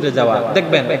দুমড়ে মুচড়ে যাওয়া।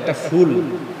 দেখবেন একটা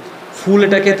ফুল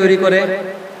এটাকে তৈরি করে,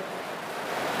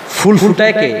 ফুল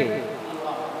ফুটায় কে?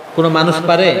 কোনো মানুষ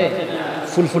পারে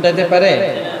ফুল ফুটাইতে পারে?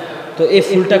 তো এই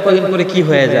ফুলটা কদিন পরে কি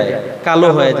হয়ে যায়? কালো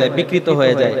হয়ে যায়, বিকৃত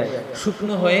হয়ে যায়,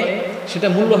 শুকনো হয়ে সেটা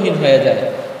মূল্যহীন হয়ে যায়।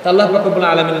 তা আল্লাহ পাক রব্বুল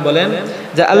আলামিন বলেন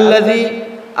যে আল্লাযী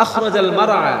আখরাজাল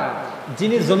মারআ,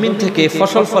 যিনি জমিন থেকে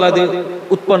ফসল ফলাদি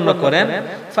উৎপন্ন করেন,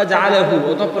 ফাজআলাহু,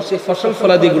 অতঃপর সেই ফসল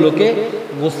ফলাদিগুলোকে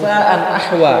গুসাআন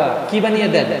আহওয়া, কি বানিয়ে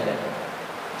দেন?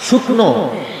 শুকনো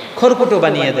খড়কুটো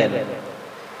বানিয়ে দেন।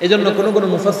 এজন্য কোন কোন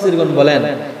মুফাসসিরগণ বলেন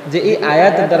যে এই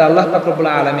আয়াতের দ্বারা আল্লাহ পাক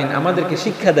রব্বুল আলামিন আমাদেরকে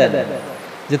শিক্ষা দেন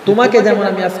যে তোমাকে যেমন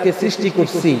আমি আজকে সৃষ্টি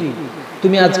করছি,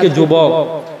 তুমি আজকে যুবক,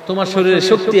 তোমার শরীরে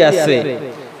শক্তি আছে,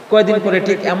 কয়েকদিন পরে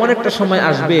ঠিক এমন একটা সময়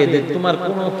আসবে যে তোমার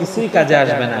কোনো কিছুই কাজে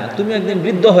আসবে না, তুমি একদিন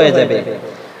বৃদ্ধ হয়ে যাবে।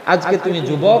 আজকে তুমি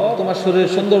যুবক, তোমার শরীরে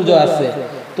সৌন্দর্য আছে,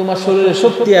 তোমার শরীরে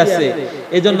শক্তি আছে,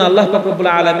 এজন্য আল্লাহ পাক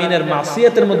রব্বুল আলামিনের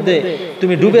মাসিয়াতের মধ্যে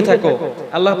তুমি ডুবে থাকো,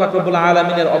 আল্লাহ পাক রব্বুল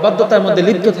আলামিনের অবাধ্যতার মধ্যে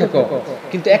লিপ্ত থাকো।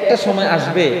 কিন্তু একটা সময়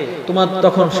আসবে তোমার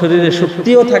তখন শরীরে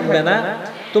শক্তিও থাকবে না,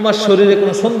 তোমার শরীরে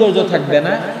কোনো সৌন্দর্য থাকবে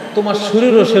না, তোমার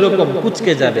শরীরও সেরকম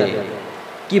কুঁচকে যাবে।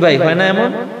 কি ভাই, হয় না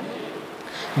এমন?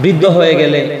 বৃদ্ধ হয়ে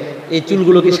গেলে এই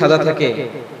চুলগুলো কি সাদা থাকে?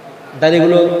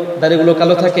 দাড়িগুলো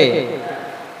কালো থাকে?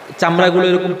 চামড়াগুলো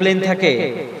এরকম প্লেন থাকে?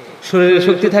 শরীরে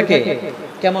শক্তি থাকে?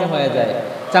 কেমন হয়ে যায়?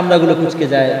 চামড়াগুলো কুঁচকে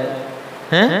যায়,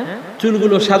 হ্যাঁ,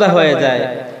 চুলগুলো সাদা হয়ে যায়,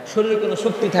 শরীরে কোনো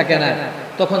শক্তি থাকে না,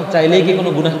 তখন চাইলেই কি কোনো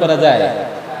গুনাহ করা যায়?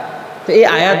 তো এই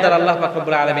আয়াত দ্বারা আল্লাহ পাক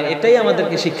রব্বুল আলামিন এটাই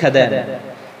আমাদেরকে শিক্ষা দেন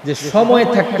যে সময়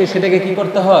থাকতে সেটাকে কি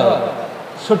করতে হয়?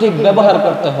 সঠিক ব্যবহার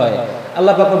করতে হয়।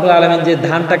 আল্লাহ পাক রব্বুল আলামিন যে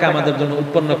ধানটাকে আমাদের জন্য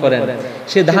উৎপন্ন করেন,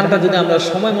 সেই ধানটা যদি আমরা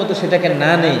সময় মতো সেটাকে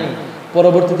না নেই,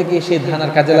 পরবর্তীতে কি সেই ধান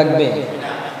আর কাজে লাগবে?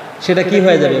 সেটা কি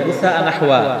হয়ে যাবে?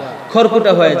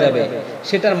 খড়কুটা হয়ে যাবে,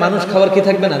 সেটার মানুষ খাওয়ার কি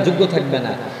থাকবে না, যোগ্য থাকবে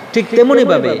না। ঠিক তেমনি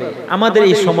ভাবে আমাদের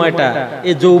এই সময়টা,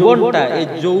 এই যৌবনটা, এই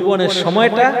যৌবনের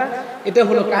সময়টা, এটা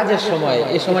হলো কাজের সময়।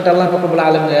 এই সময়টা আল্লাহ পাক রব্বুল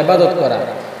আলামিনের ইবাদত করা।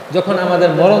 যখন আমাদের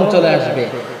মরণ চলে আসবে,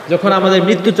 যখন আমাদের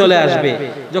মৃত্যু চলে আসবে,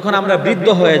 যখন আমরা বৃদ্ধ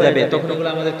হয়ে যাবে, তখন এগুলো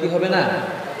আমাদের কি হবে না,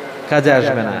 কাজে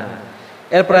আসবে না।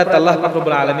 এরপর আল্লাহ পাক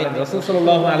রব্বুল আলামিন রাসূল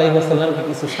সাল্লাল্লাহু আলাইহি ওয়াসাল্লামকে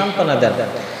কিছু সান্ত্বনা দেন।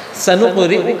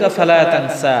 সানুকরিউকা ফালা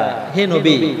তানসা, হে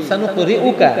নবী,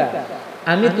 সানুকরিউকা,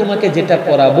 আমি তোমাকে যেটা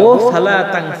পড়াবো, ফালা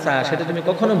তানসা, সেটা তুমি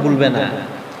কখনো ভুলবে না।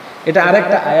 এটা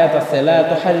আরেকটা আয়াত আছে, লা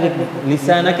তুহাররিক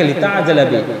লিসানাকা লিতাআজালা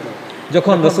বি।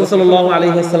 যখন রাসূল সাল্লাল্লাহু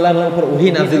আলাইহি ওয়াসাল্লামের উপর ওহী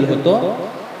নাযিল হতো,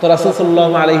 তো রাসূল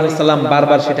সাল্লাল্লাহু আলাইহি ওয়াসাল্লাম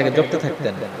বারবার সেটাকে জপতে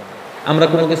থাকতেন। আমরা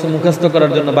কোনো কিছু মুখস্থ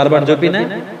করার জন্য বারবার জপি না,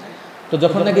 তো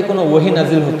যখন নাকি কোনো ওহী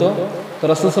নাযিল হতো, তো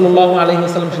রাসূল সাল্লাল্লাহু আলাইহি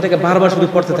ওয়াসাল্লাম সেটাকে বারবার শুধু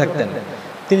পড়তে থাকতেন।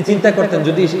 তিনি চিন্তা করতেন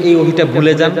যদি এই ওহীটা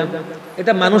ভুলে যান,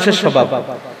 এটা মানুষের স্বভাব,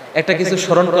 একটা কিছু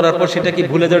স্মরণ করার পর সেটা কি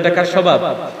ভুলে যাওয়া, এটা কার স্বভাব?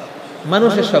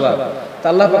 মানুষের স্বভাব। তা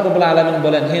আল্লাহ পাক রব্বুল আলামিন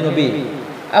বলেন, হে নবী,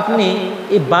 আপনি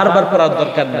এই বারবার পড়ার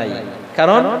দরকার নাই,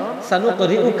 কারণ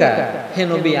সানুকরিউকা, হে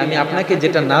নবী, আমি আপনাকে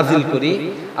যেটা নাজিল করি,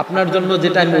 আপনার জন্য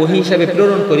যেটা আমি ওহী হিসাবে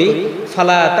প্রেরণ করি,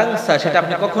 ফালা তানসা, সেটা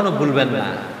আপনি কখনো ভুলবেন না।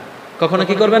 কখনো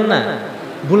কি করবেন না?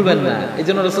 ভুলবেন না। এই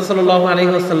জন্য রাসূল সাল্লাল্লাহু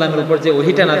আলাইহি ওয়াসাল্লামের উপর যে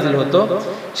ওহীটা নাজিল হতো,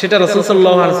 সেটা রাসূল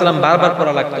সাল্লাল্লাহু আলাইহি ওয়াসাল্লাম বারবার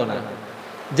পড়া লাগতো না।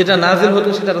 যেটা নাজিল হতো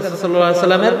সেটা রাসূল সাল্লাল্লাহু আলাইহি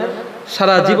ওয়াসাল্লামের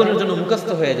সারা জীবনের জন্য মুখস্থ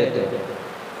হয়ে যেত।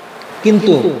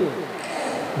 কিন্তু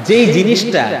যেই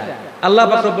জিনিসটা আল্লাহ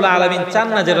পাক রব্বুল আলামিন চান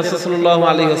না যে রাসূল সাল্লাল্লাহু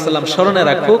আলাইহি ওয়াসাল্লাম স্মরণে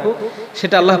রাখুক,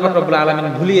 সেটা আল্লাহ পাক রব্বুল আলামিন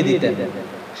ভুলিয়ে দিতেন।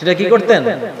 সেটা কি করতেন?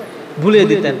 ভুলিয়ে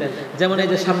দিতেন। যেমন এই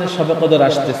যে সামনে শবে কদর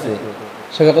আসতেছে,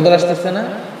 শবে কদর আসতেছে না?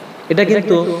 এটা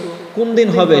কিন্তু কোন দিন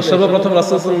হবে সর্বপ্রথম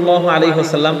রাসূল সাল্লাল্লাহু আলাইহি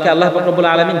ওয়াসাল্লামকে আল্লাহ পাক রব্বুল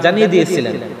আলামিন জানিয়ে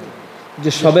দিয়েছিলেন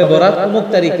যে শবে বরাত অমুক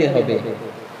তারিখে হবে।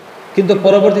 কিন্তু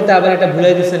পরবর্তীতে আবার এটা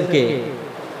ভুলাই দিয়েছেন কে?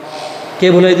 কে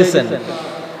ভুলাই দিয়েছেন?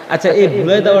 আচ্ছা, এই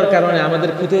ভুলাই দেওয়ার কারণে আমাদের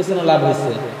ক্ষতি হয়েছে না লাভ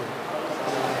হয়েছে?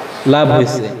 লাভ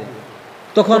হয়েছে।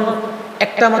 তখন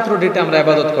একটা মাত্র ডেটে আমরা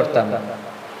ইবাদত করতাম,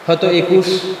 হয়তো 21,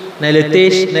 নাইলে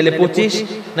 23, নাইলে 25,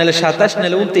 নাইলে 27,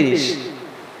 নাইলে 29,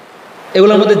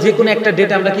 এগুলোর মধ্যে যে কোনো একটা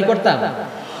ডেটে আমরা কি করতাম?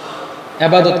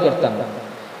 ইবাদত করতাম।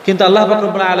 কিন্তু আল্লাহ পাক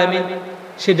রব্বুল আলামিন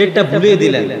সেই ডেটটা ভুলিয়ে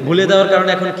দিলেন। ভুলে দেওয়ার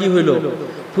কারণে এখন কি হইলো?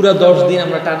 পুরো 10 দিন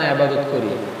আমরা টানা ইবাদত করি,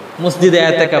 মসজিদে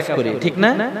ইতিকাফ করি, ঠিক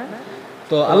না?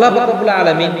 তো আল্লাহ পাক রব্বুল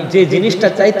আলামিন যে জিনিসটা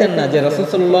চাইতেন না যে রাসূল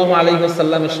সাল্লাল্লাহু আলাইহি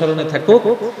ওয়াসাল্লামের স্মরণে থাকুক,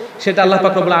 সেটা আল্লাহ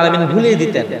পাক রব্বুল আলামিন ভুলিয়ে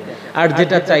দিতেন। আর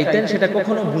যেটা চাইতেন সেটা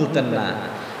কখনো ভুলতেন না।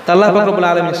 তা আল্লাহ পাক রব্বুল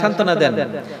আলামিন সান্ত্বনা দেন,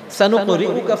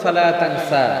 সানুকরিউকা ফালা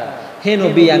তানসা, হে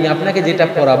নবী, আমি আপনাকে যেটা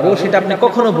পড়াবো সেটা আপনি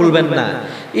কখনো ভুলবেন না,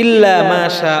 ইল্লা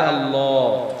মাশা আল্লাহ,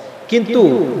 কিন্তু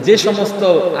যে সমস্ত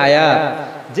আয়াত,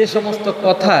 যে সমস্ত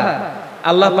কথা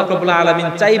আল্লাহ পাক রব্বুল আলামিন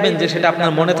চাইবেন যে সেটা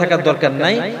আপনার মনে থাকার দরকার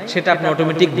নাই, সেটা আপনি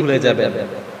অটোমেটিক ভুলে যাবেন।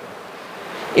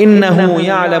 ইন্নাহু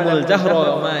ইয়ালামুল জাহরা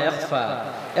ওয়া মা ইয়াখফা।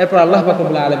 এরপর আল্লাহ পাক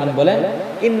রব্বুল আলামিন বলেন,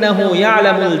 ইন্নাহু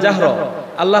ইয়ালামুল জাহরা,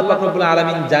 আল্লাহ পাক রব্বুল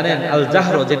আলামিন জানেন আল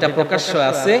জাহর, যেটা প্রকাশ্য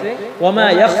আছে, ওয়া মা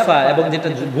ইয়াখফা, এবং যেটা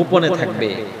গোপনে থাকবে।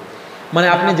 মানে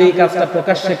আপনি যেই কাজটা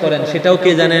প্রকাশ্যে করেন সেটাও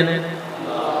কে জানেন?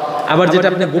 আবার যেটা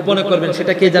আপনি গোপনে করবেন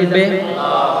সেটা কে জানবে?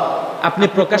 আপনি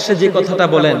প্রকাশ্যে যে কথাটা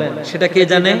বলেন সেটা কে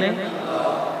জানে?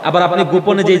 আবার আপনি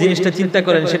গোপনে যে জিনিসটা চিন্তা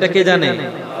করেন সেটা কে জানে?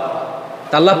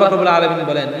 আল্লাহ পাক রব্বুল আলামিন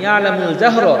বলেন, ইয়ালামুল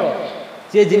জাহর,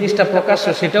 যে জিনিসটা প্রকাশ্য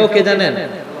সেটাও কে জানেন?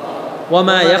 ওয়া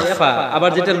মা ইয়াখফা,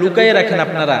 আবার যেটা লুকায়ে রাখেন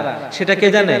আপনারা সেটা কে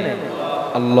জানে?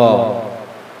 আল্লাহ।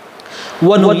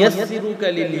 ওয়া নুয়াসসিরুকা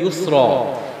লিল ইউসরা,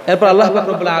 এরপর আল্লাহ পাক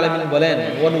রব্বুল আলামিন বলেন,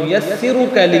 ওয়া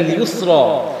নুয়াসসিরুকা লিল ইউসরা,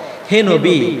 হে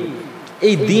নবী,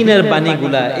 এই দ্বীনের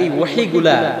বাণীগুলা, এই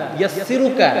ওহীগুলা,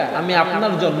 ইয়াসসিরুকা, আমি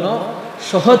আপনার জন্য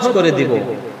সহজ করে দিব।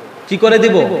 কি করে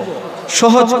দিব?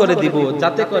 সহজ করে দিব,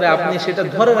 যাতে করে আপনি সেটা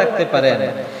ধরে রাখতে পারেন।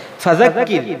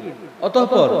 ফাযাক্কির,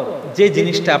 অতঃপর যে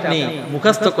জিনিসটা আপনি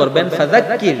মুখস্থ করবেন,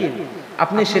 ফাযাক্কির,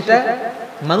 আপনি সেটা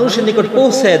মানুষের নিকট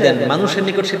পৌঁছে দেন, মানুষের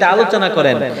নিকট সেটা আলোচনা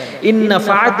করেন। ইন্না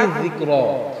ফাআতিয যিকরা,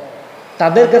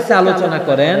 তাদের কাছে আলোচনা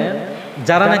করেন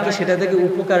যারা নাকি সেটা থেকে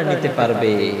উপকার নিতে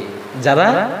পারবে। যারা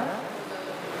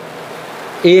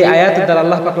এই আয়াতের দ্বারা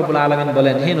আল্লাহ পাক রব্বুল আলামিন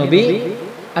বলেন, হে নবী,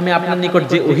 আমি আপনার নিকট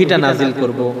যে ওহীটা নাজিল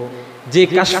করব, যে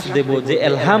কাশফ দেব, যে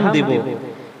ইলহাম দেব,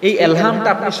 এই ইলহামটা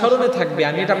আপনার স্মরণে থাকবে,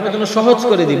 আমি এটা আপনার জন্য সহজ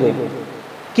করে দিব।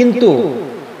 কিন্তু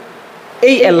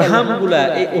এই ইলহামগুলা,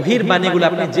 এই ওহীর বাণীগুলো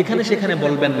আপনি যেখানে সেখানে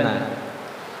বলবেন না,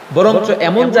 বরঞ্চ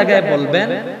এমন জায়গায় বলবেন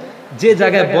যে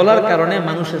জায়গায় বলার কারণে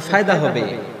মানুষের ফায়দা হবে,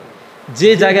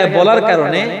 যে জায়গায় বলার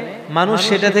কারণে মানুষ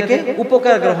সেটা থেকে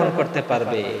উপকার গ্রহণ করতে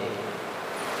পারবে।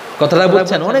 কথাটা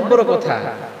বুঝছেন? অনেক বড় কথা।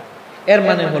 এর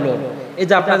মানে হলো, এই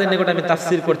যে আপনাদের নিকট আমি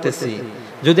তাফসীর করতেছি,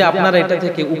 যদি আপনারা এটা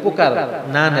থেকে উপকার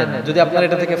না নেন, যদি আপনারা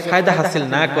এটা থেকে ফায়দা হাসিল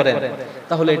না করেন,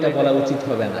 তাহলে এটা বলা উচিত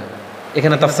হবে না।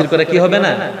 এখানে তাফসীর করে কি হবে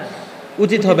না?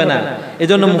 উচিত হবে না।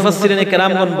 এজন্য মুফাসসিরিনে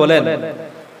কেরামগণ বলেন,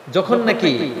 যখন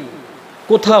নাকি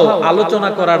কোথাও আলোচনা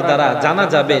করার দ্বারা জানা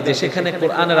যাবে যে সেখানে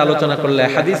কোরআনের আলোচনা করলে,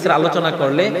 হাদিসের আলোচনা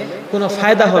করলে কোনো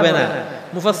ফায়দা হবে না,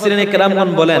 মুফাসসিরিনে কেরামগণ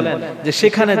বলেন যে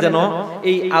সেখানে যেন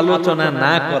এই আলোচনা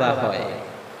না করা হয়।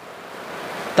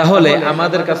 তাহলে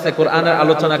আমাদের কাছে কোরআনের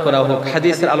আলোচনা করা হোক,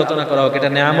 হাদিসের আলোচনা করা হোক, এটা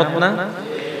নেয়ামত না?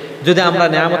 যদি আমরা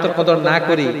নেয়ামতের কদর না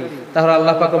করি, তাহলে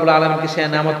আল্লাহ পাক রব্বুল আলামিন কি সেই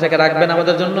নেয়ামতটাকে রাখবেন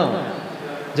আমাদের জন্য?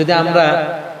 যদি আমরা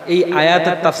এই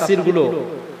আয়াতের তাফসীরগুলো,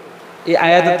 এই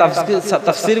আয়াতের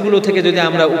তাফসীরগুলো থেকে যদি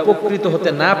আমরা উপকৃত হতে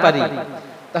না পারি,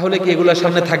 তাহলে কি এগুলোর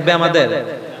সামনে থাকবে আমাদের?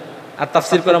 আর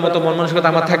তাফসীর করার মতো মন মানসিকতা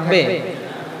আমার থাকবে?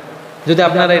 যদি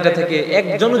আপনারা এটা থেকে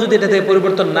একজনও যদি এটা থেকে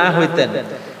পরিবর্তন না হইতেন,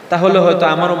 তাহলে হয়তো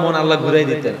আমারও মন আল্লাহ ঘুরাই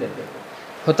দিতেন,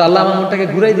 হয়তো আল্লাহ আমার মনটাকে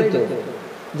ঘুরাই দিত,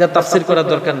 যা তাফসীর করার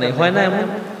দরকার নেই। হয় না এমন?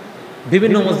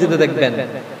 বিভিন্ন মসজিদে দেখবেন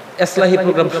ইসলাহি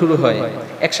প্রোগ্রাম শুরু হয়,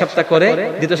 এক সপ্তাহ করে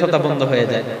দ্বিতীয় সপ্তাহ বন্ধ হয়ে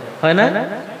যায়, হয় না?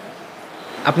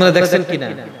 আপনারা দেখছেন কিনা?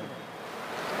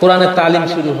 কোরআনের তালিম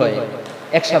শুরু হয়,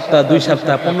 এক সপ্তাহ, 2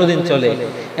 সপ্তাহ, 15 দিন চলে,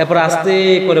 এরপর আস্তে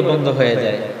করে বন্ধ হয়ে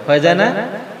যায় না?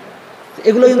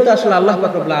 এগুলো কিন্তু আসলে আল্লাহ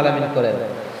পাক রব্বুল আলামিন করেন।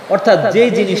 অর্থাৎ যে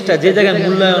জিনিসটা যে জায়গায়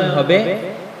মূল্যায়ন হবে,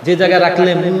 যে জায়গায়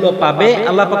রাখলে মূল্য পাবে,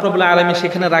 আল্লাহ পাক রব্বুল আলামিন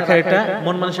সেখানে রাখার এটা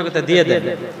মন মানসিকতা দিয়ে দেন।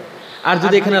 আর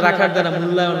যদি এখানে রাখার দ্বারা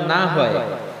মূল্যায়ন না হয়,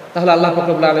 তাহলে আল্লাহ পাক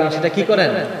রব্বুল আলামিন সেটা কি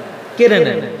করেন? কেড়ে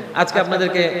নেন। আজকে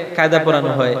আপনাদেরকে কায়দা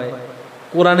পড়ানো হয়,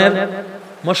 কোরআনের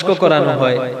মশক করানো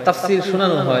হয়, তাফসীর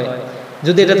শোনানো হয়,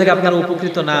 যদি এটা থেকে আপনারা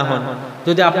উপকৃত না হন,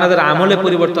 যদি আপনাদের আমলে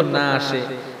পরিবর্তন না আসে,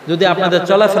 যদি আপনাদের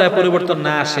চলাফেরায় পরিবর্তন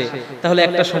না আসে, তাহলে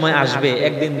একটা সময় আসবে,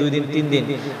 1 দিন 2 দিন 3 দিন,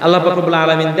 আল্লাহ পাক রব্বুল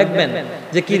আলামিন দেখবেন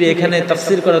যে কি রে, এখানে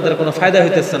তাফসীর করার দ্বারা কোনো ফায়দা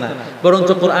হইতেছে না, বরঞ্চ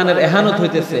কোরআনের ইহানত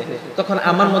হইতেছে। তখন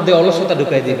আমার মধ্যে অলসতা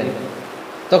ঢুকাই দিবেন,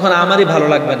 তখন আমারই ভালো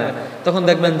লাগবে না, তখন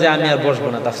দেখবেন যে আমি আর বসবো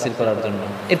না তাফসীর করার জন্য।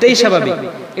 এটাই স্বাভাবিক,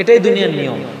 এটাই দুনিয়ার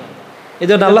নিয়ম।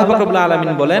 এজন্য আল্লাহ পাক রব্বুল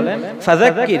আলামিন বলেন,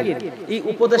 ফাযাক্কির, এই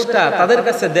উপদেশটা তাদের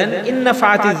কাছে দেন, ইন্না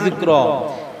ফাআতিয যিকর,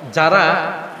 যারা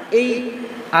এই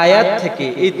আয়াত থেকে,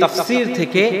 এই তাফসীর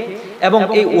থেকে এবং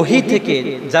এই ওহী থেকে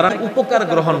যারা উপকার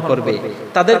গ্রহণ করবে,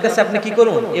 তাদের কাছে আপনি কি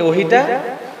করুন? এই ওহীটা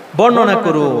বর্ণনা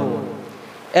করুন।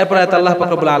 এরপর আয়াত আল্লাহ পাক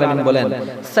রব্বুল আলামিন বলেন,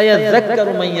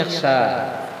 সায়াযাক্কারু মান ইয়াখশা,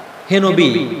 হে নবী,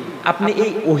 আপনি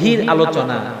এই ওহীর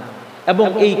আলোচনা এবং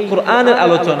এই কোরআনের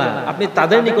আলোচনা আপনি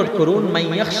তাদের নিকট করুন, মান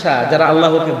ইয়াখশা, যারা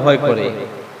আল্লাহকে ভয় করে,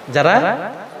 যারা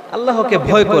আল্লাহকে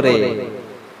ভয় করে,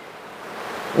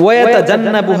 ওয়া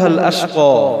ইয়াতাজান্নাবুহাল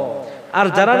আশকা, আর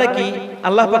যারা নাকি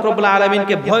আল্লাহ পাক রব্বুল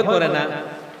আলামিনকে ভয় করে না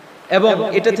এবং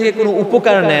এটা থেকে কোনো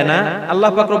উপকার নেয় না, আল্লাহ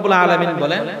পাক রব্বুল আলামিন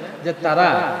বলেন যে তারা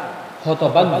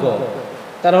হতভাগ্য,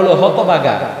 তারা হলো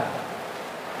হতভাগা।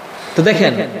 তো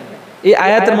দেখেন এই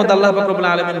আয়াতের মধ্যে আল্লাহ পাক রব্বুল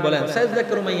আলামিন বলেন,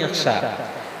 সায়াযাক্কারু মান ইয়াখশা,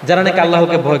 যারা নাকি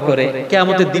আল্লাহকে ভয় করে,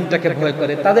 কিয়ামতের দিনটাকে ভয়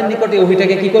করে, তাদের নিকটে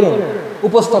ওহীটাকে কি করুন?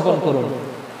 উপস্থাপন করুন।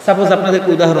 সাপোজ আপনাদেরকে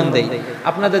উদাহরণ দেই,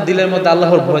 আপনাদের দিলের মধ্যে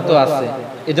আল্লাহর ভয় তো আছে,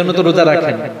 এজন্য তো রোজা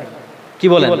রাখেন, কি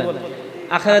বলেন?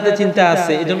 আখিরাতে চিন্তা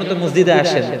আছে, এজন্য তো মসজিদে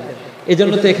আসেন,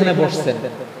 এজন্য তো এখানে বসছেন।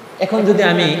 এখন যদি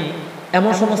আমি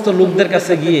এমন সমস্ত লোকদের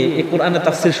কাছে গিয়ে এই কোরআনের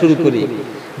তাফসীর শুরু করি,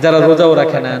 যারা রোজাও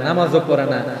রাখে না, নামাজও পড়ে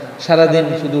না, সারাদিন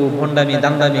শুধু ভণ্ডামি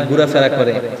দান্দামি ঘোরাফেরা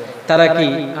করে, তারা কি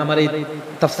আমার এই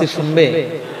তাফসীর শুনবে?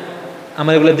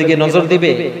 আমার এগুলোর দিকে নজর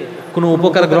দিবে? কোনো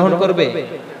উপকার গ্রহণ করবে?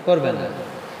 করবে না।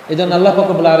 এজন্য আল্লাহ পাক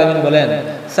রব্বুল আলামিন বলেন,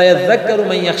 সায়াযাক্কারু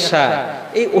মান ইয়াখশা,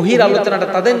 এই ওহীর আলোচনাটা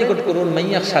তাদের নিকট করুন, মান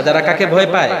ইয়াখশা, যারা কাকে ভয়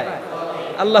পায়?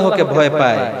 আল্লাহকে ভয়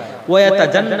পায়। ওয়া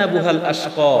ইয়াতাজান্নাবুহাল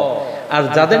আশকা, আর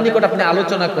যাদের নিকট আপনি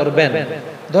আলোচনা করবেন,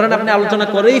 ধরেন আপনি আলোচনা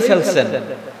করেই ফেলছেন,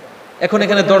 এখন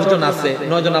এখানে 10 জন আছে,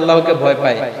 9 জন আল্লাহকে ভয়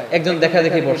পায়, একজন দেখা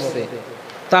দেখি বসছে,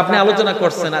 তো আপনি আলোচনা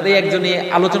করছেন, আর এই একজন এই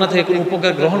আলোচনা থেকে কোনো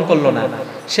উপকার গ্রহণ করলো না,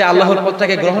 সে আল্লাহর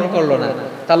পথটাকে গ্রহণ করলো না,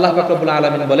 তা আল্লাহ পাক রব্বুল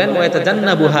আলামিন বলেন, ওয়া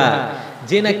ইয়াতাজান্নাবুহা,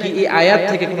 যে নাকি এই আয়াত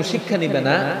থেকে কোনো শিক্ষা নিবে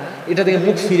না, এটা থেকে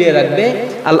মুখ ফিরিয়ে রাখবে,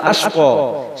 আল আশকা,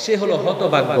 সে হলো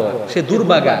হতভাগ্য, সে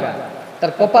দুর্ভাগা,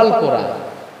 তার কপাল পোড়া।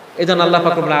 এজন্য আল্লাহ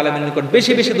পাক রব্বুল আলামিনের নিকট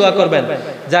বেশি বেশি দোয়া করবেন,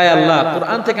 যায় আল্লাহ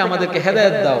কোরআন থেকে আমাদেরকে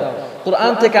হেদায়েত দাও,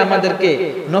 কোরআন থেকে আমাদেরকে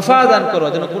নফা দান করো,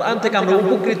 যেন কোরআন থেকে আমরা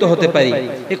উপকৃত হতে পারি,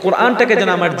 এই কোরআনটাকে যেন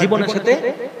আমার জীবনের সাথে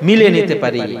মিলিয়ে নিতে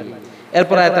পারি।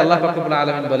 এরপর আয়াতে আল্লাহ পাক রব্বুল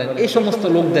আলামিন বলেন, এই সমস্ত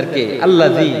লোকদেরকে,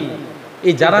 আল্লাযী,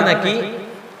 এই যারা নাকি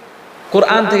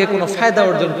কোরআন থেকে কোনো ফায়দা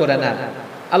অর্জন করে না,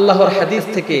 আল্লাহর হাদিস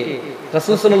থেকে,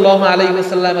 রাসূল সাল্লাল্লাহু আলাইহি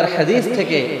ওয়াসাল্লামের হাদিস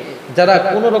থেকে যারা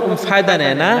কোনো রকম ফায়দা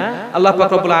নেয় না, আল্লাহ পাক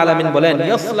রব্বুল আলামিন বলেন,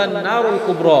 ইয়াসলান নারুল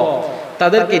কুবরা,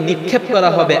 তাদেরকে নিক্ষেপ করা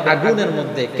হবে আগুনের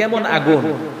মধ্যে। কেমন আগুন?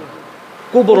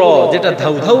 কুবরা, যেটা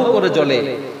ধাউ ধাউ করে জ্বলে,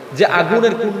 যে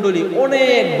আগুনের কুণ্ডলী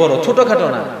অনেক বড়, ছোটখাটো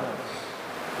না,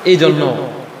 এই জন্য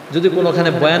যদি কোনোখানে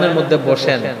বয়ানের মধ্যে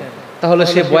বসেন তাহলে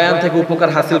সে বয়ান থেকে উপকার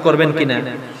হাসিল করবেন কিনা,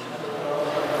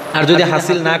 আর যদি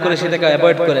হাসিল না করে সেটাকে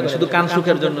অ্যাভয়েড করেন, শুধু কান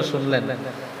সুখের জন্য শুনলেন,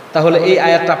 তাহলে এই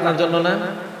আয়াতটা আপনার জন্য না।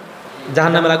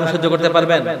 জাহান্নামের আগুন সহ্য করতে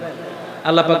পারবেন?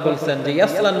 আল্লাহ পাক বলছেন যে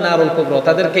ইয়াসলান নারুল কুবরা,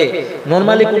 তাদেরকে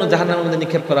নরমালি কোনো জাহান্নামের মধ্যে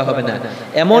নিক্ষেপ করা হবে না,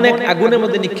 এমন এক আগুনের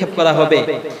মধ্যে নিক্ষেপ করা হবে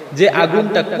যে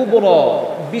আগুনটা কুবরা,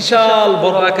 বিশাল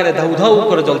বড় আকারে ধাউ ধাউ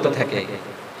করে জ্বলতে থাকে।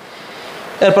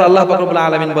 এরপর আল্লাহ পাক রব্বুল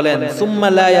আলামিন বলেন সুম্মা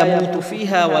লা ইয়ামুতু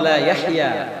ফিহা ওয়া লা ইয়াহইয়া,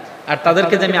 আর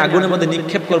তাদেরকে যে আমি আগুনের মধ্যে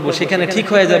নিক্ষেপ করব সেখানে ঠিক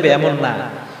হয়ে যাবে এমন না।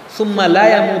 সুম্মা লা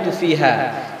ইয়ামুতু ফিহা,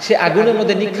 সে আগুনের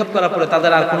মধ্যে নিক্ষেপ করার পরে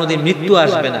তাদের আর কোনোদিন মৃত্যু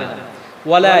আসবে না।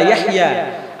 ওয়া লা ইয়াহইয়া,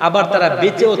 আবার তারা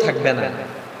বেঁচেও থাকবে না।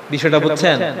 বিষয়টা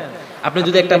বুঝছেন? আপনি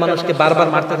যদি একটা মানুষকে বারবার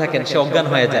মারতে থাকেন সে অজ্ঞান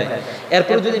হয়ে যায়,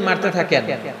 এরপর যদি মারতে থাকেন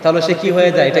তাহলে সে কি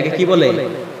হয়ে যায়? এটাকে কি বলে?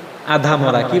 আধা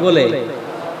মরা। কি বলে?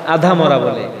 আধা মরা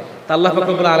বলে। আল্লাহ পাক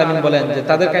রব্বুল আলামিন বলেন যে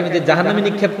তাদেরকে আমি যে জাহান্নামে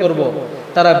নিক্ষেপ করব,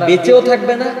 তারা বেঁচেও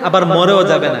থাকবে না আবার মরেও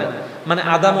যাবে না, মানে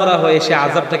আধা মরা হয়ে সে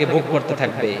আযাবটাকে ভোগ করতে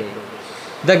থাকবে।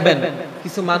 দেখবেন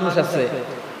কিছু মানুষ আছে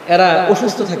এরা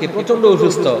অসুস্থ থাকে, প্রচন্ড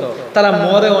অসুস্থ, তারা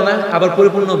মরেও না আবার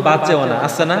পরিপূর্ণ বাঁচেও না,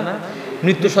 আছে না?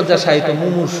 মৃত্যুসজ্জা শায়িত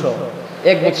মুমূর্ষ,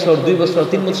 1 বছর 2 বছর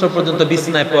 3 বছর পর্যন্ত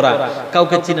বিছানায় পড়া,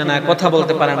 কাউকে চিনে না, কথা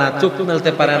বলতে পারে না, চোখ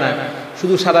মেলতে পারে না,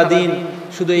 শুধু সারাদিন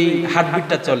শুধু এই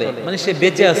হার্টবিটটা চলে, মানে সে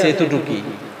বেঁচে আছে এতটুকুই,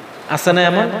 আছে না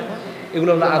এমন?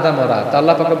 এগুলো হলো আধা মরা। তা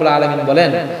আল্লাহ পাক রব্বুল আলামিন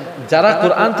বলেন যারা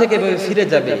কোরআন থেকে ফিরে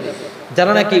যাবে,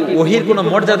 যারা নাকি ওহীর কোনো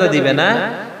মর্যাদা দিবে না,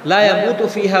 লা ইয়ামুতু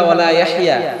ফিহা ওয়া লা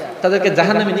ইয়াহইয়া, তাদেরকে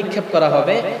জাহান্নামে নিক্ষেপ করা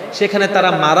হবে, সেখানে তারা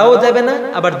মারাও যাবে না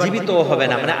আবার জীবিতও হবে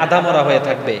না, মানে আধা মরা হয়ে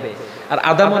থাকবে। আর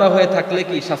আধা মরা হয়ে থাকলে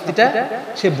কি শাস্তিটা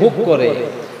সে ভোগ করে।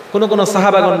 কোন কোন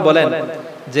সাহাবাগণ বলেন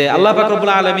যে আল্লাহ পাক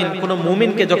রব্বুল আলামিন কোন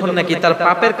মুমিনকে যখন নাকি তার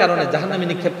পাপের কারণে জাহান্নামে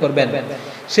নিক্ষেপ করবেন,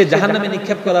 সে জাহান্নামে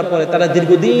নিক্ষেপ করার পরে তারা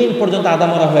দীর্ঘদিন পর্যন্ত আধা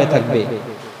মরা হয়ে থাকবে,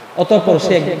 অতঃপর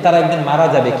তারা একদিন মারা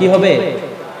যাবে। কি হবে?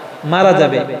 মারা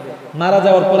যাবে। মারা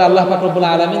যাওয়ার পরে আল্লাহ পাক রব্বুল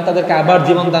আলামিন তাদেরকে আবার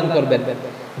জীবন দান করবেন।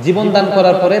 জীবন দান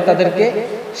করার পরে তাদেরকে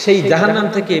সেই জাহান্নাম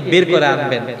থেকে বের করে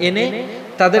আনবেন, এনে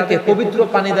তাদেরকে পবিত্র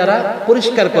পানি দ্বারা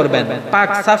পরিষ্কার করবেন, পাক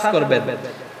সাফ করবেন,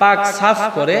 পাক সাফ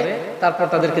করে তারপর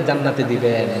তাদেরকে জান্নাতে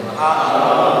দিবেন।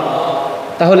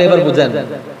 তাহলে এবার বুঝেন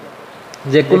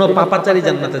যে কোনো পাপাচারী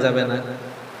জান্নাতে যাবে না।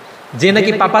 যে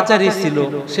নাকি পাপাচারী ছিল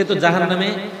সে তো জাহান্নামে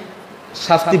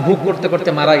শাস্তি ভোগ করতে করতে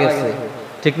মারা গেছে,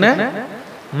 ঠিক না?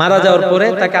 মারা যাওয়ার পরে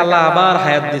তাকে আল্লাহ আবার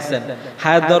হায়াত দিচ্ছেন,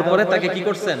 হায়াত দেওয়ার পরে তাকে কি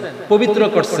করছেন? পবিত্র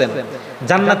করছেন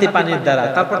জান্নাতি পানির দ্বারা,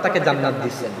 তারপর তাকে জান্নাত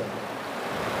দিচ্ছেন।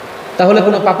 তাহলে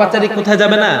কোনো পাপাচারী কোথায়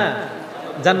যাবে না?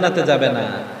 জান্নাতে যাবে না।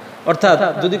 অর্থাৎ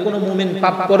যদি কোনো মুমিন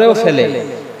পাপ করেও ফেলে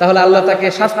তাহলে আল্লাহ তাকে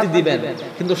শাস্তি দিবেন,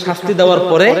 কিন্তু শাস্তি দেওয়ার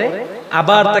পরে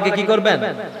আবার তাকে কি করবেন?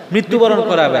 মৃত্যুবরণ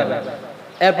করাবেন,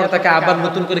 এরপর তাকে আবার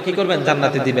নতুন করে কি করবেন?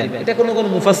 জান্নাতে দিবেন। এটা কোনো কোনো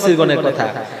মুফাসসিরগণের কথা,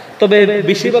 তবে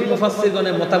বেশিরভাগ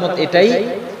মুফাসসিরগণের মতামত এটাই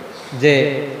যে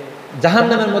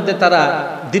জাহান্নামের মধ্যে তারা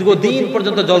দীর্ঘদিন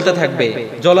পর্যন্ত জ্বলতে থাকবে,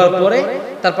 জ্বলার পরে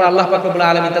তারপর আল্লাহ পাক রব্বুল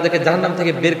আলামিন তাদেরকে জাহান্নাম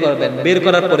থেকে বের করবেন। বের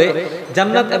করার পরে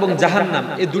জান্নাত এবং জাহান্নাম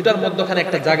এই দুটার মধ্যখানে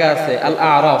একটা জায়গা আছে, আল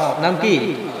আরাফ। নাম কি?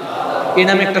 এই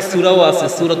নামে একটা সূরাও আছে,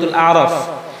 সূরাতুল আরাফ।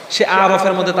 সে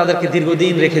আরাফের মধ্যে তাদেরকে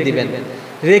দীর্ঘদিন রেখে দিবেন,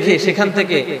 রেখে সেখান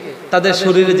থেকে তাদের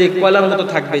শরীরে যে কয়লার মতো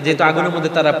থাকবে, যেহেতু আগুনের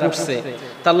মধ্যে তারা পুড়ছে,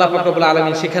 তা আল্লাহ পাক রব্বুল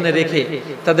আলামিন সেখানে রেখে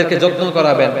তাদেরকে যত্ন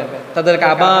করাবেন, তাদেরকে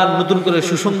আবার নতুন করে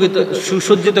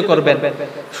সুসজ্জিত করবেন,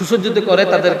 সুসজ্জিত করে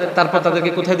তারপর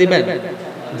তাদেরকে কোথায় দিবেন?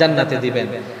 জান্নাতে দিবেন।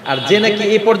 আর যে নাকি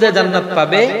এই পর্যায়ে জান্নাত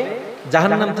পাবে,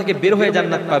 জাহান্নাম থেকে বের হয়ে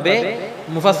জান্নাত পাবে,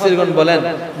 মুফাসসিরগণ বলেন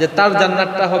যে তার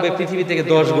জান্নাতটা হবে পৃথিবী থেকে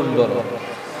 10 গুণ বড়।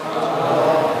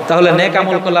 তাহলে নেক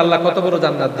আমল করলে আল্লাহ কত বড়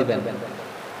জান্নাত দিবেন।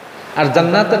 আর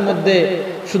জান্নাতের মধ্যে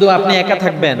শুধু আপনি একা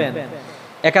থাকবেন,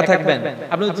 একা থাকবেন।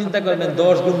 আপনি চিন্তা করবেন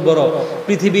 10 গুণ বড়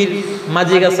পৃথিবীর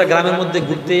মাঝি গাছা গ্রামের মধ্যে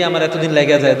ঘুরতেই আমার এতদিন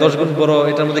লেগে যায়, 10 গুণ বড়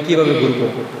এটার মধ্যে কিভাবে ঘুরবো?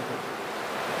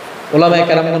 উলামায়ে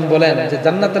কেরামগণ বলেন যে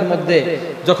জান্নাতের মধ্যে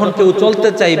যখন কেউ চলতে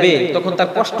চাইবে তখন তার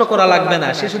কষ্ট করা লাগবে না,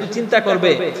 সে শুধু চিন্তা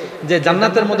করবে যে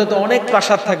জান্নাতের মধ্যে তো অনেক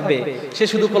প্রাসাদ থাকবে, সে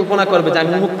শুধু কল্পনা করবে যে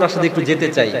আমি অমুক প্রাসাদে একটু যেতে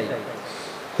চাই,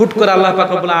 হুট করে আল্লাহ পাক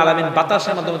রব্বুল আলামিন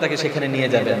বাতাসের মাধ্যমে তাকে সেখানে নিয়ে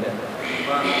যাবেন।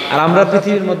 আর আমরা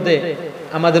পৃথিবীর মধ্যে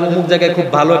আমাদের অমুক জায়গায় খুব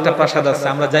ভালো একটা প্রাসাদ আছে,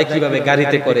 আমরা যাই কিভাবে?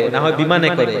 গাড়িতে করে, না হয় বিমানে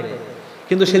করে।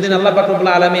 কিন্তু সেদিন আল্লাহ পাক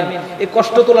রব্বুল আলামিন এই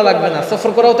কষ্ট তোলা লাগবে না,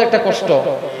 সফর করাও তো একটা কষ্ট,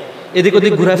 এদিক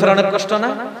ওদিক ঘুরাফেরা অনেক কষ্ট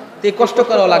না? এই কষ্ট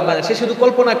করাও লাগবে না, সে শুধু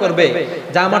কল্পনা করবে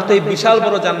যে আমার তো এই বিশাল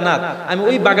বড় জান্নাত, আমি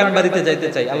ওই বাগান বাড়িতে যাইতে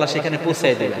চাই, আল্লাহ সেখানে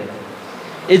পৌঁছায় দেবেন।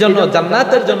 এই জন্য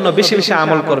জান্নাতের জন্য বেশি বেশি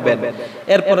আমল করবেন।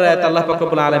 এরপরে আল্লাহ পাক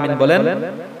রব্বুল আলামিন বলেন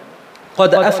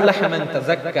কদ আফলাহা মান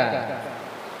তাযাক্কা,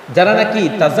 যারা নাকি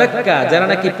তাযাক্কা, যারা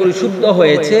নাকি পরিশুদ্ধ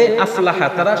হয়েছে, আফলাহা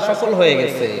তারা সফল হয়ে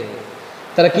গেছে।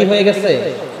 তারা কি হয়ে গেছে?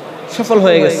 সফল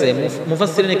হয়ে গেছে।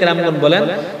 মুফাসসিরিন কেরামগণ বলেন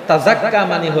তাজাক্কা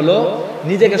মানে হলো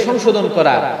নিজেকে সংশোধন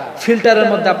করা। ফিল্টারের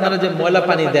মধ্যে আপনারা যে ময়লা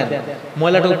পানি দেন,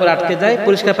 ময়লাটা উপরে আটকে যায়,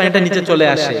 পরিষ্কার পানিটা নিচে চলে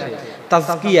আসে।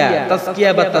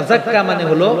 তাজকিয়া বা তাজাক্কা মানে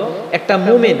হলো একটা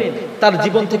মুমিন তার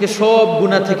জীবন থেকে সব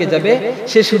গুনাহ থেকে যাবে,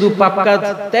 সে শুধু পাপ কাজ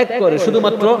ত্যাগ করে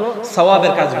শুধুমাত্র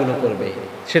সওয়াবের কাজগুলো করবে।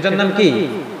 সেটার নাম কি?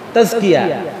 তাজকিয়া।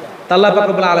 আল্লাহ পাক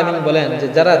রব্বুল আলামিন বলেন যে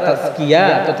যারা তাজকিয়া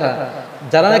তথা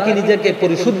যারা নাকি নিজেকে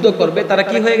পরিশুদ্ধ করবে তারা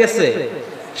কি হয়ে গেছে?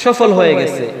 সফল হয়ে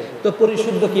গেছে। তো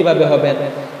পরিশুদ্ধ কিভাবে হবেন?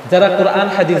 যারা কোরআন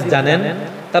হাদিস জানেন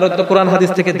তারা তো কোরআন হাদিস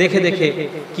থেকে দেখে দেখে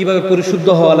কিভাবে পরিশুদ্ধ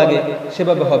হওয়া লাগে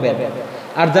সেভাবে হবেন।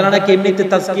 আর যারা নাকি এমনিতে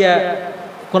তাজকিয়া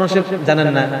কোন জানেন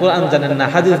না, কোরআন জানেন না,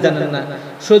 হাদিস জানেন না,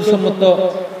 শরীয়ত সম্মত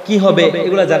কি হবে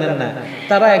এগুলা জানেন না,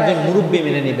 তারা একজন মুরব্বি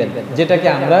মেনে নেবেন, যেটাকে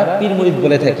আমরা পীর মুরিদ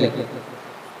বলে থাকি।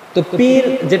 তো পীর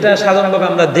যেটা সাধারণভাবে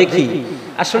আমরা দেখি,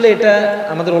 আসলে এটা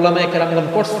আমাদের ওলামায়ে কেরামগণ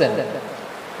করছেন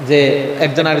যে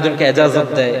একজন আরেকজনকে এজাজত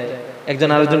দেয়, একজন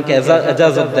আরেকজনকে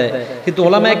এজাজত দেয়। কিন্তু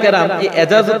ওলামায়ে কেরাম এই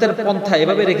এজাজতের পন্থা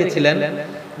এভাবে রেখেছিলেন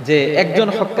যে একজন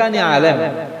হক্কানি আলেম,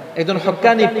 একজন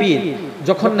হক্কানি পীর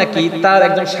যখন নাকি তার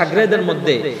একজন শাগরেদের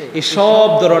মধ্যে এই সব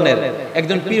ধরনের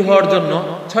একজন পীর হওয়ার জন্য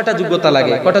 6টা যোগ্যতা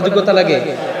লাগে। কটা যোগ্যতা লাগে?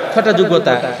 6টা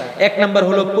যোগ্যতা। 1 নাম্বার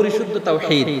হলো পরিশুদ্ধ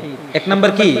তাওহীদ। 1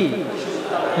 নাম্বার কি?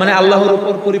 মানে আল্লাহর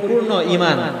উপর পরিপূর্ণ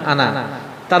ঈমান আনা,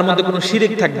 তার মধ্যে কোনো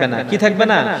শিরিক থাকবে না। কি থাকবে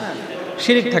না?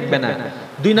 শিরিক থাকবে না।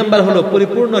 2 নাম্বার হলো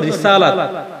পরিপূর্ণ রিসালাত,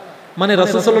 মানে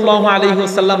রাসূল সাল্লাল্লাহু আলাইহি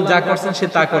ওয়াসাল্লাম যা করছেন সে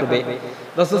তা করবে,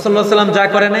 রাসূল সাল্লাল্লাহু আলাইহি ওয়াসাল্লাম যা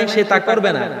করে নাই সে তা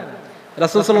করবে না,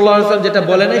 রাসূল সাল্লাল্লাহু আলাইহি ওয়াসাল্লাম যেটা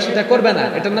বলে নাই সেটা করবে না।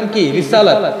 এটার নাম কি?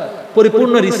 রিসালাত।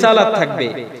 পরিপূর্ণ রিসালাত থাকবে।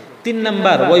 3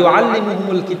 নাম্বার ওয়া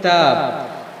ইউআল্লিমুহুমুল কিতাব,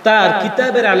 তার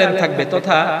কিতাবের আলেম থাকবে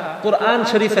তথা কোরআন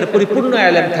শরীফের পরিপূর্ণ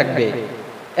আলেম থাকবে,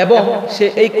 এবং সে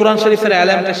এই কোরআন শরীফের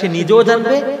আলেমটা সে নিজেও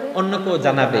জানবে, অন্যকেও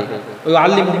জানাবে। ওই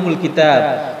আল্লিমুহুমুল কিতাব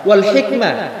ওয়াল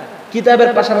হিকমা, কিতাবের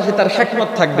পাশাপাশি তার হিকমত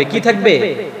থাকবে। কি থাকবে?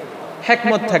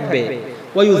 হিকমত থাকবে।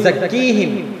 ওয়া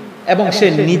ইউযাক্কিহিম, এবং সে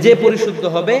নিজে পরিশুদ্ধ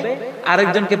হবে,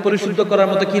 আরেকজনকে পরিশুদ্ধ করার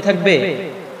মতো কি থাকবে?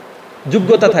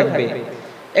 যোগ্যতা থাকবে।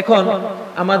 এখন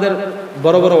আমাদের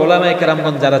বড় বড় ওলামায়ে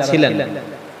কেরামগণ যারা ছিলেন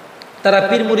তারা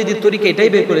পীর মুরিদির তরিকা এটাই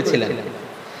বের করেছিলেন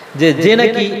যে যে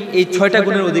নাকি এই 6টা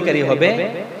গুণের অধিকারী হবে,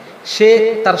 সে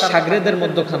তার শাগরেদের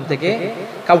মধ্যখান থেকে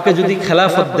কাউকে যদি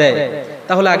খেলাফত দেয়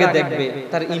তাহলে আগে দেখবে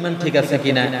তার ঈমান ঠিক আছে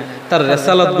কিনা, তার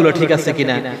রিসালাত গুলো ঠিক আছে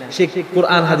কিনা, সে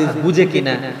কোরআন হাদিস বুঝে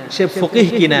কিনা, সে ফকিহ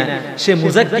কিনা, সে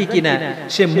মুজাক্কি কিনা,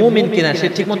 সে মুমিন কিনা, সে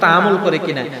ঠিকমতো আমল করে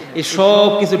কিনা, এই সব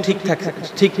কিছু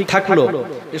ঠিক থাকলো,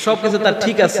 এই সব কিছু তার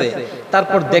ঠিক আছে।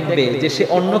 তারপর দেখবে যে সে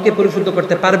অন্যকে পরিশুদ্ধ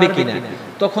করতে পারবে কিনা।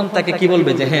 তখন তাকে কি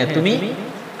বলবে যে হ্যাঁ তুমি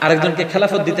আরেকজনকে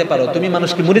খেলাফত দিতে পারো, তুমি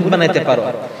মানুষকে মুরিদ বানাইতে পারো।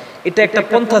 এটা একটা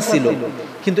পন্থা ছিল,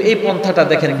 কিন্তু এই পন্থাটা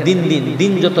দেখেন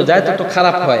দিন যত যায় তত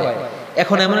খারাপ হয়।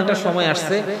 এখন এমন একটা সময়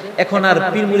আসছে, এখন আর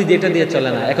পীর মুরিদ এটা দিয়ে চলে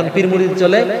না, এখন পীর মুরিদ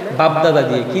চলে বাপ দাদা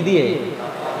দিয়ে। কি দিয়ে?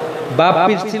 বাপ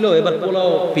পীর ছিল, এবার পোলাও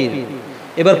পীর।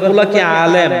 এবার পোলা কি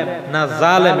আলেম না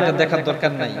জালেম এটা দেখার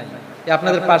দরকার নাই।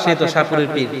 আপনাদের পাশেই তো শাহপুরের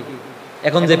পীর,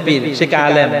 এখন যে পীর সে কি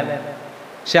আলেম?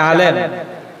 সে আলেম?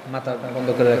 মাথা বন্ধ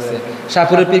করে রাখছে।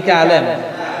 শাহপুরের পীর কি আলেম?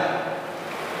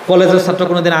 কলেজের ছাত্র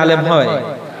কোনোদিন আলেম হয়?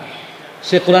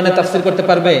 সে কোরআনে তাফসীর করতে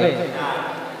পারবে?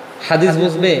 হাদিস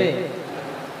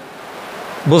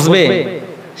বুঝবে?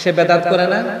 সে বেদাত করে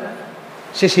না,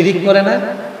 সে শিরিক করে না।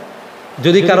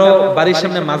 যদি কারো বাড়ির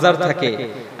সামনে মাজার থাকে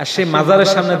আর সে মাজারের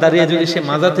সামনে দাঁড়িয়ে যদি সে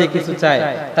মাজার থেকে কিছু চায়,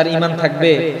 তার ঈমান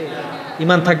থাকবে?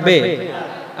 ঈমান থাকবে?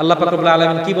 আল্লাহ পাক রব্বুল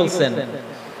আলামিন কি বলছেন?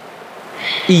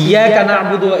 ইয়্যাকা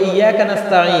না'বুদু ওয়া ইয়্যাকা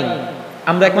নাস্তাঈন,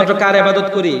 আমরা একমাত্র কার ইবাদত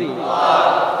করি?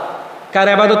 কার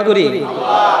ইবাদত করি?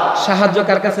 সাহায্য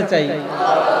কার কাছে চাই?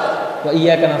 ওয়া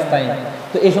ইয়্যাকা নাস্তাঈন।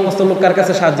 তো এই সমস্ত লোক কার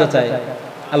কাছে সাহায্য চায়?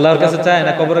 আল্লাহর কাছে চায়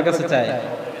না কবরের কাছে চায়?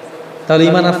 তাহলে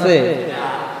ঈমান আছে?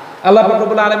 আল্লাহ পাক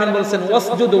রব্বুল আলামিন বলেন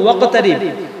ওয়াসজুদ ওয়াকতারিব,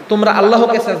 তোমরা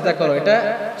আল্লাহকে সিজদা করো। এটা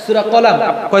সূরা কলাম,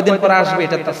 কয়েকদিন পরে আসবে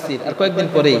এটা তাফসীর, আর কয়েকদিন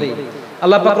পরেই।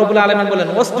 আল্লাহ পাক রব্বুল আলামিন বলেন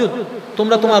ওয়াসজুদ,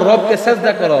 তোমরা তোমার রবকে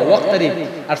সিজদা করো, ওয়াকতারিব,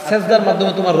 আর সিজদার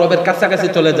মাধ্যমে তোমার রবের কাছাকাছি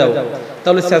চলে যাও।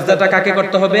 তাহলে সিজদাটা কাকে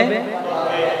করতে হবে?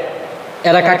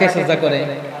 এরা কাকে সিজদা করে?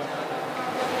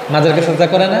 মাজারকে সিজদা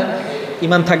করে না?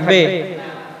 ঈমান থাকবে?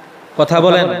 কথা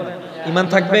বলেন, ঈমান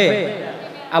থাকবে?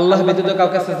 আল্লাহ ব্যতীত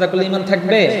কাউকে সিজদা করলে ঈমান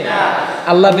থাকবে?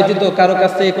 আল্লাহ ব্যতীত কারো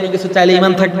কাছ থেকে কোনো কিছু চাইলে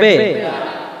ঈমান থাকবে?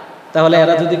 তাহলে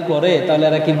এরা যদি করে তাহলে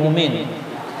এরা কি মুমিন?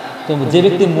 তো যে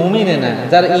ব্যক্তি মুমিনে না,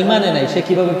 যার ঈমানে নাই, সে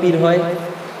কিভাবে পীর হয়?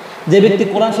 যে ব্যক্তি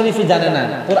কোরআন শরীফই জানে না,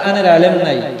 কোরআনের আলেম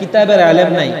নাই, কিতাবের আলেম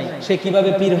নাই, সে কিভাবে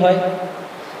পীর হয়?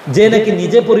 যে নাকি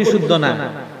নিজে পরিশুদ্ধ না,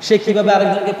 সে কিভাবে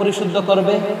আরেকজনকে পরিশুদ্ধ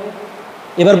করবে?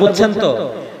 এবার বুঝছেন তো?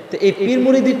 তো এই পীর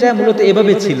মুরিদিটা মূলত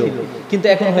এভাবে ছিল, কিন্তু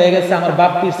এখন হয়ে গেছে আমার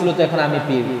বাপ পীর ছিল তো এখন আমি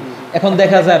পীর। এখন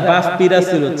দেখা যায় বাপ পীরা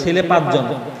ছিল ছেলে 5 জন,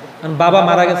 কারণ বাবা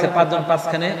মারা গেছে, পাঁচজন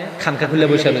পাঁচখানে খানকা খুলে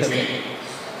বসে রয়েছে,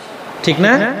 ঠিক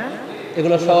না?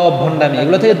 এগুলো সব ভণ্ডামি,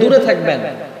 এগুলো থেকে দূরে থাকবেন।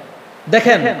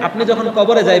 দেখেন আপনি যখন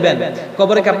কবরে যাইবেন,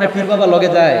 কবরে কি আপনার পীর বাবা লগে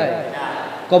যায়?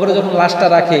 কবরে যখন লাশটা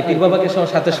রাখে পীর বাবাকে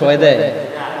সাথে শোয়া দেয়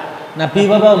না? পীর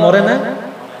বাবা মরে না?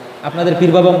 আপনাদের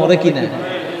পীর বাবা মরে কি না?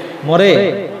 মরে?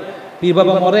 পীর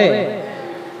বাবা মরে?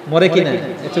 মরে কি না?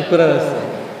 চুপ করে রয়েছে।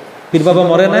 পীর বাবা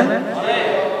মরে না?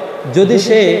 যদি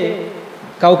সে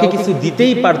কাউকে কিছু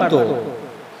দিতেই পারতো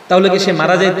তাহলে কি সে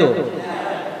মারা যাইতো?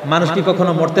 মানুষ কি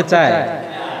কখনো মরতে চায়?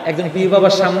 একজন পীর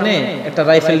বাবার সামনে একটা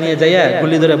রাইফেল নিয়ে যাইয়া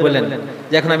গুলি ধরে বললেন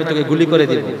যে এখন আমি তোকে গুলি করে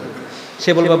দিব,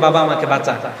 সে বলবে বাবা আমাকে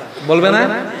বাঁচা, বলবে না?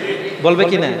 বলবে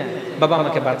কি না? বাবা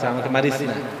আমাকে বাঁচা, আমাকে মারিস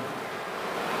না,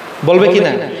 বলবে কি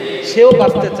না? সেও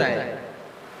বাঁচতে চায়।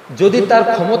 যদি তার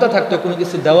ক্ষমতা থাকতো কোনো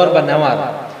কিছু দেওয়ার বা নেওয়ার,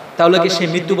 তাহলে কি সে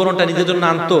মৃত্যুবরণটা নিজের জন্য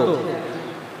আনতো?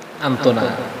 আনতো না।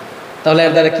 তাহলে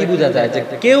এর দ্বারা কি বোঝা যায় যে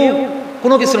কেউ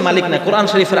কোনো কিছুর মালিক না। কোরআন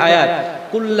শরীফের আয়াত,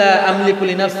 কুল্লা আমলিকু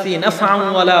লিনাফসি নাফআন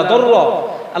ওয়ালা দাররা,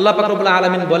 আল্লাহ পাক রব্বুল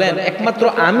আলামিন বলেন একমাত্র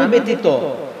আমি ব্যতীত,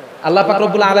 আল্লাহ পাক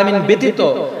রব্বুল আলামিন ব্যতীত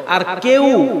আর কেউ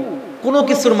কোনো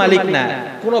কিছুর মালিক না,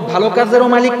 কোনো ভালো কাজেরও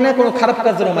মালিক না, কোনো খারাপ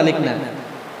কাজেরও মালিক না।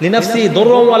 লিনাফসি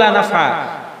দাররা ওয়ালা নাফা,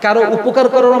 কারো উপকার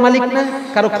করারও মালিক না,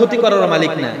 কারো ক্ষতি করারও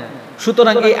মালিক না।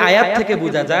 সুতরাং এই আয়াত থেকে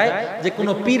বোঝা যায় যে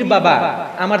কোনো পীর বাবা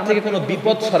আমার থেকে কোনো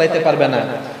বিপদ সরাইতে পারবে না।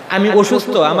 আমি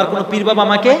অসুস্থ, আমার কোনো পীর বাবা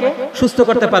আমাকে সুস্থ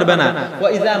করতে পারবে না। ওয়া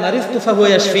ইযা মারিজতু ফাহুয়া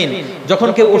ইয়াশফিন, যখন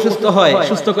কেউ অসুস্থ হয়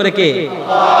সুস্থ করে কে?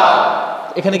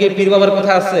 আল্লাহ। এখানে কি পীর বাবার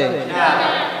কথা আছে? না।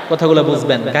 কথাগুলো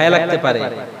বুঝবেন, গায়ে লাগতে পারে,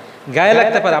 গায়ে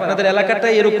লাগতে পারে, আপনাদের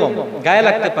এলাকাটাই এরকম, গায়ে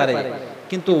লাগতে পারে,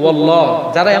 কিন্তু ওয়াল্লাহ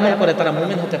যারা এমন করে তারা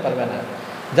মুমিন হতে পারবে না।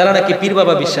 যারা নাকি পীর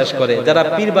বাবা বিশ্বাস করে, যারা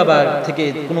পীর বাবা থেকে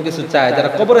কোনো কিছু চায়, যারা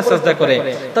কবরে সাজদা করে,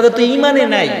 তাদের তো ঈমানে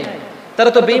নাই, তারা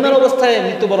তো বেঈমান অবস্থায়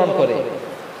মৃত্যুবরণ করে।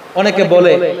 অনেকে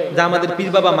বলে যে আমাদের পীর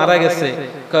বাবা মারা গেছে,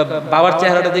 বাবার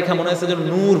চেহারাটা দেখে মনে হচ্ছে যেন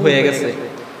নূর হয়ে গেছে।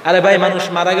 আরে ভাই, মানুষ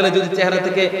মারা গেলে যদি চেহারা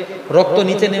থেকে রক্ত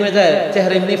নিচে নেমে যায়,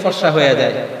 চেহারা এমনি ফর্সা হয়ে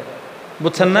যায়,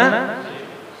 বুঝছেন না?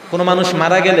 কোনো মানুষ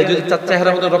মারা গেলে যদি তার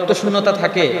চেহারার মধ্যে রক্ত শূন্যতা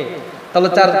থাকে, তাহলে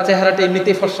তার চেহারাটা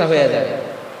এমনিতেই ফর্সা হয়ে যায়।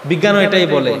 বিজ্ঞানও এটাই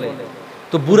বলে।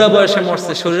 তো বুড়া বয়সে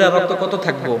মরছে, শরীরে রক্ত কত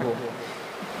থাকবো?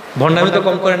 ভণ্ডামি তো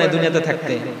কম করে নাই দুনিয়াতে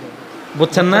থাকতে,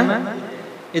 বুঝছেন না?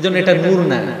 এই জন্য এটা নূর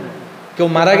না। কেউ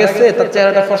মারা গেছে, তার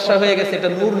চেহারাটা ফর্সা হয়ে গেছে, এটা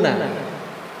নূর না।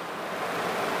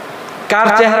 কার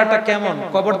চেহারাটা কেমন,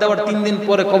 কবর দেওয়ার 3 দিন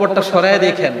পরে কবরটা সরায়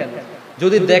দেখেন,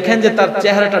 যদি দেখেন যে তার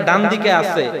চেহারাটা ডান দিকে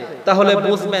আছে, তাহলে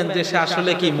বুঝবেন যে সে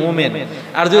আসলে কি মুমিন।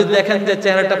 আর যদি দেখেন যে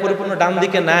চেহারাটা পরিপূর্ণ ডান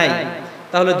দিকে নাই,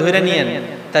 তাহলে ধরে নিয়েন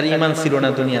তার ঈমান ছিল না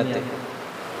দুনিয়াতে।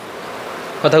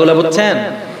 কথাগুলো বুঝছেন?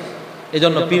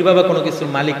 এজন্য পীর বাবা কোনো কিছুর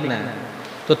মালিক না।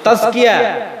 তো তাজকিয়া,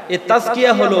 এই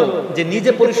তাজকিয়া হলো যে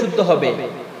নিজে পরিশুদ্ধ হবে।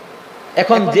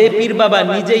 এখন যে পীর বাবা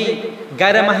নিজেই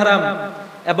গায়রে মাহরাম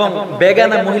এবং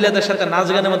বেগানা মহিলাদের সাথে নাচ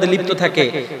গানের মধ্যে লিপ্ত থাকে,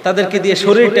 তাদেরকে দিয়ে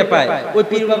শরীর টেপায়, ওই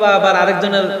পীর বাবা আবার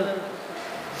আরেকজনের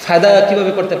ফায়দা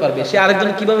কিভাবে করতে পারবে? সে আরেকজন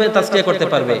কিভাবে তাজকিয়া করতে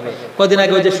পারবে? কদিন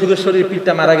আগে ওই যে সুরেশ্বরীর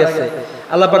পীরটা মারা গেছে,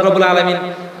 আল্লাহ পাক রব্বুল আলামিন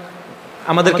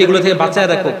আমাদেরকে এগুলো থেকে বাঁচায়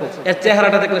রাখুক। এর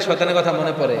চেহারাটা দেখলে শয়তানের কথা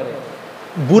মনে পড়ে।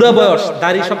 বুড়া বয়স,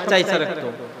 দাড়ি সব চাইছা রাখতো,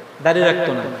 দাড়ি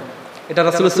রাখতো না। এটা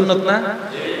রাসূলের সুন্নাত না?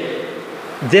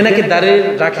 যে নাকি দাড়ি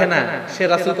রাখে না, সে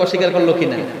রাসূলকে অস্বীকার করলো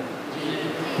কিনা?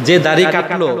 যে দাড়ি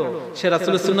কাটলো, সে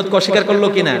রাসূলের সুন্নাতকে অস্বীকার করলো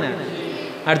কিনা?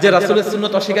 আর যে রাসূলের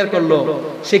সুন্নাত অস্বীকার করলো,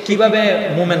 সে কিভাবে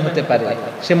মুমিন হতে পারে?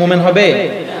 সে মুমিন হবে?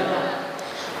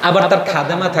 আবার তার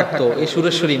খাদেমা থাকতো, এই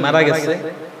সুরেশ্বরী মারা গেছে,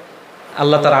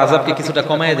 আল্লাহ তার আযাবকে কিছুটা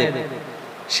কমায় দেয়।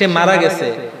 সে মারা গেছে,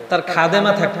 তার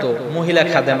খাদেমা থাকতো, মহিলা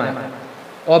খাদেমা,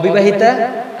 অবিবাহিতা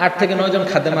 8 থেকে 9 জন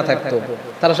খাদেমা থাকতো,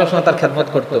 তারা সবসময় তার খেদমত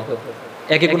করতো।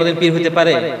 একে কোনোদিন পীর হইতে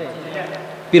পারে?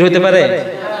 পীর হইতে পারে?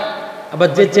 আবার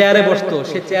যে চেয়ারে বসতো,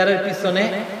 সে চেয়ারের পিছনে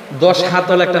 10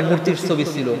 হাতওয়ালা একটা মূর্তির ছবি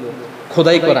ছিল,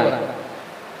 খোদাই করা।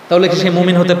 তাহলে কি সে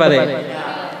মুমিন হতে পারে?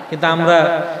 কিন্তু আমরা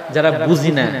যারা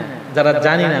বুঝি না, যারা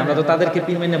জানি না, আমরা তো তাদেরকে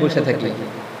পীর মেনে বসে থাকি।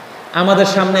 আমাদের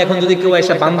সামনে এখন যদি কেউ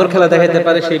এসে বান্দর খেলা দেখাইতে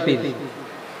পারে, সেই পীর।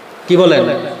 কি বলেন?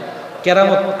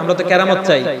 কেরামত, আমরা তো কেরামত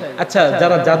চাই। আচ্ছা,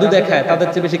 যারা জাদু দেখায় তাদের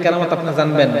চেয়ে বেশি কেরামত আপনি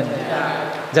জানবেন?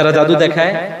 যারা জাদু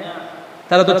দেখায়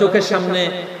তারা তো চোখের সামনে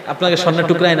আপনাকে স্বর্ণের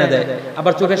টুকরা এনে দেয়,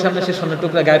 আবার চোখের সামনে সে স্বর্ণের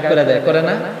টুকরা গায়েব করে দেয়, করে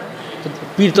না?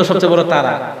 পীর তো সবচেয়ে বড়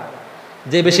তারা,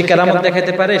 যে বেশি কেরামত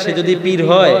দেখাইতে পারে সে যদি পীর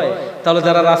হয়, তাহলে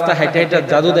যারা রাস্তা হাইটা হাইটা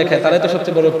জাদু দেখায় তারাই তো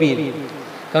সবচেয়ে বড় পীর।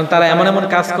 কারণ তারা এমন এমন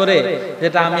কাজ করে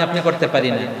যেটা আমি আপনি করতে পারি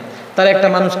না। তারা একটা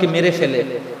মানুষকে মেরে ফেলে,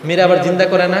 মেরে আবার জিন্দা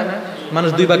করে না, মানুষ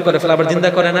 2 ভাগ করে ফেলে আবার জিন্দা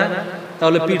করে না,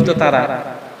 তাহলে পীর তো তারা।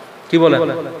 কি বলে?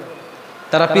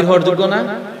 তারা পীর হওয়ার যোগ্য না?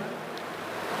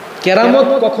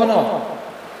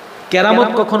 কেরামত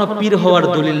কখনো পীর হওয়ার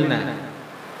দলিল না।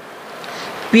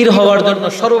 পীর হওয়ার জন্য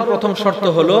সর্বপ্রথম শর্ত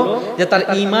হলো যে তার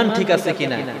ঈমান ঠিক আছে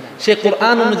কিনা, সে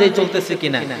কোরআন অনুযায়ী চলতেছে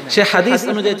কিনা, সে হাদিস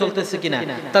অনুযায়ী চলতেছে কিনা,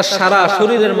 তার সারা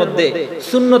শরীরের মধ্যে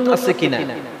সুন্নত আছে কিনা,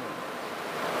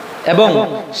 এবং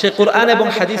সে কোরআন এবং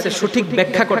হাদিসের সঠিক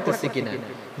ব্যাখ্যা করতেছে কিনা।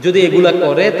 যদি এগুলা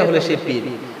করে তাহলে সে পীর,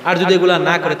 আর যদি এগুলা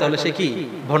না করে তাহলে সে কি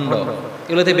ভণ্ড।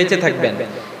 এগুলোতে বেঁচে থাকবেন।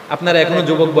 আপনারা এখনো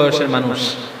যুবক বয়সের মানুষ,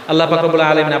 আল্লাহ পাক রব্বুল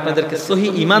আলামিন আপনাদেরকে সহি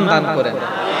ঈমান দান করেন।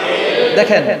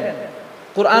 দেখেন,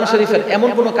 কোরআন শরীফের এমন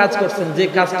কোন কাজ করছেন যে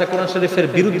কাজটা কোরআন শরীফের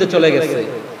বিরুদ্ধে চলে গেছে,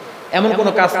 এমন কোন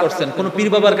কাজ করছেন, কোন পীর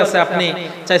বাবার কাছে আপনি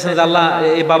চাইছেন যে আল্লাহ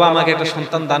এই বাবা আমাকে একটা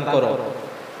সন্তান দান করো,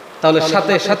 তাহলে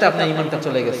সাথে সাথে আপনার ঈমানটা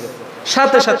চলে গেছে,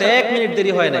 সাথে সাথে 1 মিনিট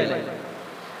দেরি হয় নাই।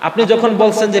 আপনি যখন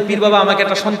বলছেন যে পীর বাবা আমাকে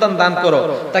একটা সন্তান দান করো,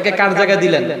 তাকে কার জায়গা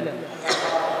দিলেন?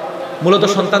 মূলত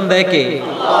সন্তান দেয় কে?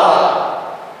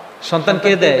 সন্তান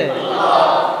কে দেয়?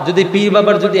 যদি পীর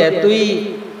বাবার যদি এতই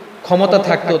ক্ষমতা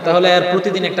থাকতো তাহলে আর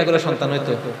প্রতিদিন একটা করে সন্তান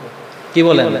হইতো। কি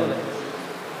বলেন?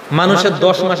 মানুষের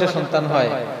 10 মাসে সন্তান হয়,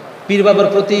 পীর বাবার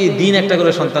প্রতিদিন একটা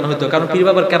করে সন্তান হইতো, কারণ পীর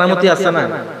বাবার কেরামতি আছে না।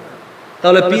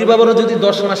 তাহলে পীর বাবারও যদি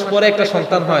 10 মাস পরে একটা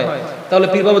সন্তান হয়, তাহলে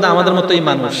পীর বাবা আমাদের মতোই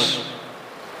মানুষ,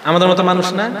 আমাদের মতো মানুষ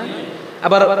না?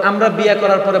 আবার আমরা বিয়ে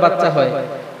করার পরে বাচ্চা হয়,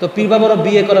 তো পীর বাবারও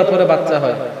বিয়ে করার পরে বাচ্চা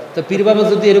হয়। তো পীর বাবা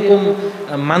যদি এরকম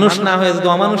মানুষ না হয়ে যদি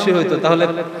অমানুষই হইতো, তাহলে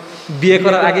বিয়ে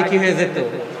করার আগে কি হয়ে যেত?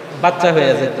 বাচ্চা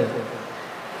হয়ে যেত।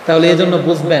 তাহলে এই জন্য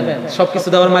বুঝবেন, সবকিছু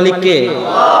দেওয়ার মালিক কে?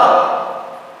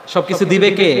 সবকিছু দিবে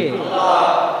কে?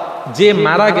 যে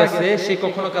মারা গেছে সে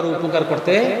কখনো কারো উপকার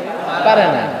করতে পারে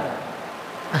না।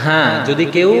 হ্যাঁ, যদি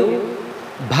কেউ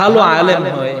ভালো আলেম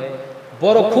হয়,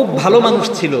 বড় খুব ভালো মানুষ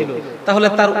ছিল, তাহলে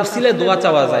তার উসিলায় দোয়া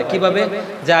চাওয়া যায়। কিভাবে?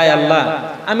 যায় আল্লাহ,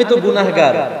 আমি তো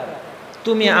গুনাহগার,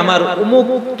 তুমি আমার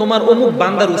তোমার অমুক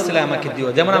বান্দার উসিলায় আমাকে দিও।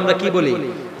 যেমন আমরা কি বলি,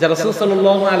 যে রাসূল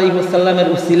সাল্লাল্লাহু আলাইহি ওয়াসাল্লামের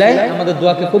উসিলায় আমাদের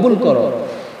দোয়াকে কবুল করো,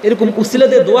 এরকম উসিলা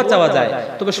দিয়ে দোয়া চাওয়া যায়।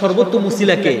 তবে সর্বোত্তম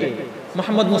উসিলা কে?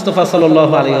 মুহাম্মদ মুস্তাফা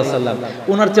সাল্লাল্লাহু আলাইহি ওয়াসাল্লাম।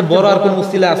 ওনার চেয়ে বড় আর কোন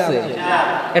উসিলা আছে?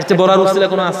 এর চেয়ে বড় আর উসিলা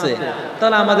কোন আছে?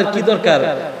 তাহলে আমাদের কি দরকার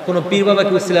কোন পীর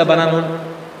বাবাকে উসিলা বানানোর?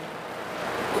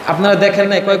 আপনারা দেখেন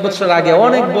না, কয়েক বছর আগে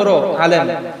অনেক বড় আলেম,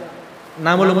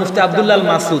 নাম হলো মুফতি আব্দুল্লাহ আল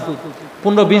মাসুদ,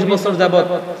 15-20 বছর যাবত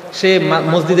সে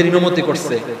মসজিদের ইমামতি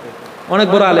করছে, অনেক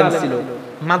বড় আলেম ছিল,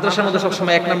 মাদ্রাসার মধ্যে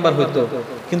সবসময় 1 নাম্বার হইতো।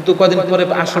 কিন্তু কদিন পরে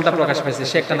আসলটা প্রকাশ পেয়েছে,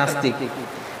 সে একটা নাস্তিক।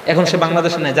 এখন সে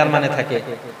বাংলাদেশে নাই, জার্মানে থাকে।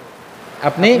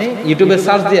 আপনি ইউটিউবে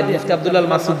সার্চ দিয়ে মুফতি আব্দুল্লাহ আল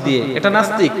মাসুদ দিয়ে, এটা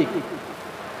নাস্তিক।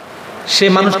 সে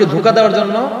মানুষকে ধোঁকা দেওয়ার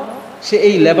জন্য সে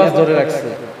এই লেবাস ধরে রাখছে।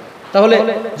 তাহলে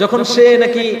যখন সে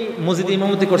নাকি মসজিদে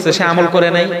ইমামতি করছে, সে আমল করে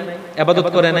নাই, ইবাদত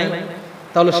করে নাই,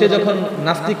 তাহলে সে যখন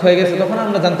নাস্তিক হয়ে গেছে, তখন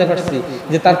আমরা জানতে পারছি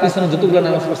যে তার পিছনে যতগুলো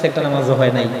নামাজ পড়ছে একটা নামাজও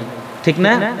হয় নাই। ঠিক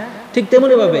না? ঠিক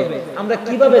তেমনি ভাবে আমরা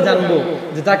কিভাবে জানবো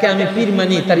যে তাকে আমি পীর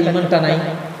মানি, তার ঈমানটা নাই?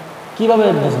 কিভাবে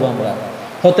বুঝবো আমরা?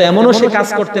 হয়তো এমনও সে কাজ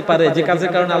করতে পারে যে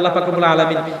কাজের কারণে আল্লাহ পাক রব্বুল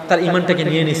আলামিন তার ঈমানটাকে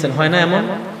নিয়ে নিছেন। হয় না এমন?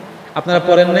 আপনারা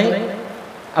পড়েন নাই?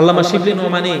 আল্লামা শিবলি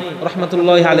নোমানী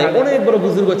রাহমাতুল্লাহি আলাইহি অনেক বড়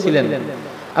বুজুর্গ ছিলেন,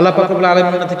 আল্লাহ পাক রব্বুল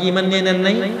আলামিন থেকে ঈমান নিয়ে নেন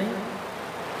নাই?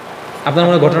 আপনারা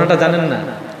মনে ঘটনাটা জানেন না?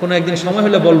 কোনো একদিন সময়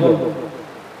হলে বলবো।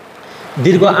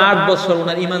 দীর্ঘ 8 বছর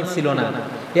ওনার ঈমান ছিল না।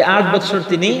 এই 8 বছর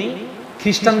তিনি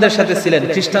খ্রিস্টানদের সাথে ছিলেন,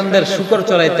 খ্রিস্টানদের শুকর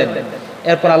চড়াইতেন।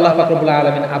 এরপর আল্লাহ পাক রব্বুল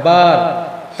আলামিন আবার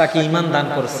তাকে ঈমান দান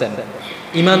করেছেন।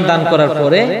 ঈমান দান করার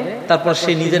পরে তারপর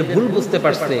সে নিজের ভুল বুঝতে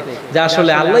পারছে যে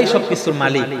আসলে আল্লাহই সবকিছুর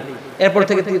মালিক। এরপর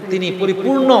থেকে তিনি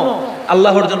পরিপূর্ণ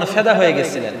আল্লাহর জন্য ফেদা হয়ে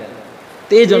গেছিলেন।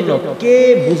 তো এই জন্য কে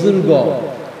বুজুর্গ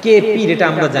কে পীর এটা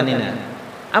আমরা জানি না।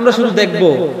 আমরা শুধু দেখব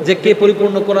যে কে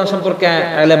পরিপূর্ণ কোরআন সম্পর্কে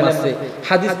ইলম আছে,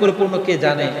 হাদিস পরিপূর্ণ কে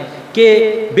জানে, কে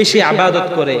বেশি ইবাদত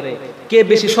করে, কে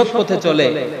বেশি সৎ পথে চলে,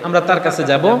 আমরা তার কাছে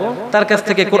যাব, তার কাছ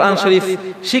থেকে কোরআন শরীফ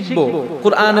শিখব,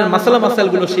 কোরআনের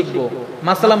মাসাইলগুলো শিখব,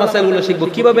 মাসাইলগুলো শিখব,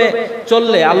 কিভাবে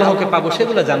চললে আল্লাহকে পাবো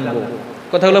সেগুলো জানবো।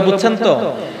 কথাগুলো বুঝছেন তো?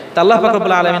 আল্লাহ পাক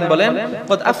রব্বুল আলামিন বলেন,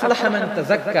 কদ আফলাহা মান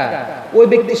তাযাক্কা, ওই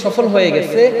ব্যক্তি সফল হয়ে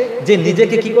গেছে যে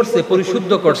নিজেকে কি করছে?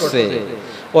 পরিশুদ্ধ করছে।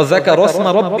 ওয়া যাকারা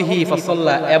রাসমা রাব্বিহি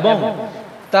ফাসাল্লা, এবং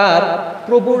তার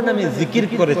প্রভুর নামে জিকির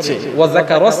করেছে। ওয়া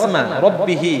যাকারা রাসমা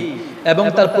রাব্বিহি, এবং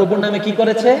তার প্রভুর নামে কি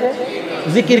করেছে?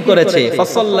 জিকির করেছে।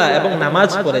 ফাসাল্লা, এবং নামাজ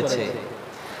পড়েছে।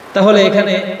 তাহলে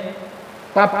এখানে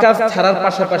পাপ কাজ ছাড়ার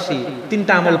পাশাপাশি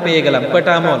 3টা আমল পেয়ে গেলাম।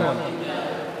 কয়টা আমল?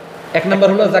 1 নম্বর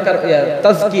হলো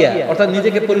তাজকিয়া, অর্থাৎ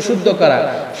নিজেকে পরিশুদ্ধ করা,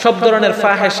 সব ধরনের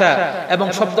ফাহেশা এবং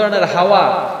সব ধরনের হাওয়া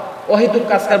অহেতুক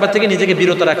কাজ কারবার থেকে নিজেকে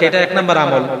বিরত রাখা, এটা 1 নম্বর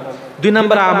আমল। 2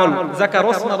 নম্বর আমল যাকার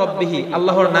রাসমা রাব্বিহি,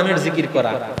 আল্লাহর নামের জিকির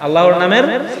করা, আল্লাহর নামের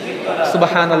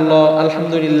সুবহানাল্লাহ,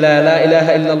 আলহামদুলিল্লাহ, লা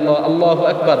ইলাহা ইল্লাল্লাহ, আল্লাহু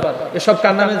আকবার, এসব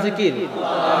কার নামের জিকির?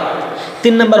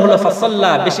 3 নম্বর হলো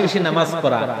ফাসাল্লা, বেশি বেশি নামাজ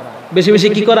পড়া। বেশি বেশি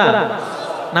কি করা?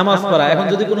 নামাজ পড়া। এখন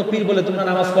যদি কোনো পীর বলে তোমরা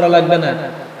নামাজ পড়া লাগবে না,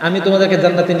 আমি তোমাদেরকে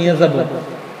জান্নাতে নিয়ে যাব,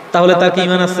 তাহলে তার কি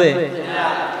ঈমান আছে?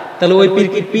 তাহলে ওই পীর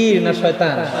কি পীর না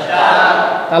শয়তান?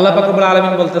 আল্লাহ পাক রব্বুল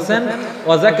আলামিন বলতেছেন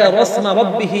ওয়া যাকারা রাসমা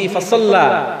রাব্বিহি ফাসাল্লা,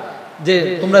 যে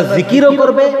তোমরা জিকিরও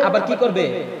করবে আবার কি করবে?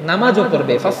 নামাজও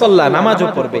পড়বে। ফাসাল্লা, নামাজও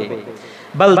পড়বে।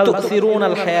 বাল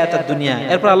তুসিরুনাল হায়াতাদ দুনিয়া,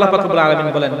 এরপর আল্লাহ পাক রব্বুল আলামিন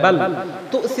বলেন বাল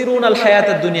তুসিরুনাল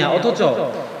হায়াতাদ দুনিয়া, অথচ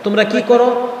তোমরা কি করো?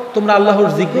 তোমরা আল্লাহর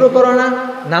জিকিরও করো না,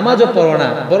 নামাজও পড়ো না,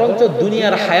 বরঞ্চ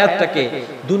দুনিয়ার হায়াতটাকে,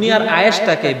 দুনিয়ার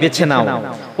আয়েশটাকে বেছে নাও।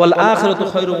 ওয়াল আখিরাতু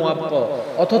খায়রুন ওয়া আবকা,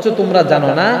 অথচ তোমরা জানো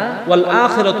না ওয়াল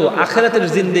আখিরাতু, আখিরাতের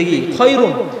জিন্দেগি,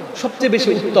 খায়রুন, সবচেয়ে বেশি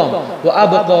উত্তম, ওয়া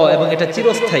আবকা, এবং এটা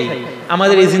চিরস্থায়ী।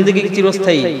 আমাদের এই জিন্দেগি কি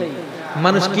চিরস্থায়ী?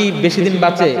 মানুষ কি বেশি দিন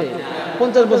বাঁচে?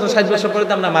 50 বছর 60 বছর পরে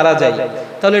তো আমরা মারা যাই,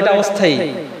 তাহলে এটা অস্থায়ী।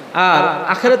 আর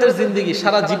আখিরাতের জিন্দেগি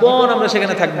সারা জীবন আমরা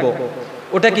সেখানে থাকবো,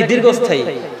 ওটা কি দীর্ঘস্থায়ী।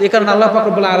 এই কারণে আল্লাহ পাক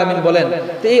রব্বুল আলামিন বলেন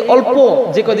তো এই অল্প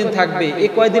যে কদিন থাকবে এই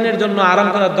কয়দিনের জন্য আরাম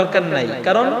করার দরকার নাই,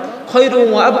 কারণ খায়রুন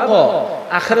ওয়া আবকা,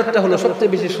 আখিরাতটা হলো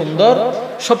সবচেয়ে বেশি সুন্দর,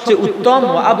 সবচেয়ে উত্তম,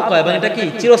 ওয়া আবকা, এবং এটা কি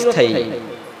চিরস্থায়ী।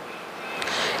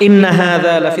 ইন্না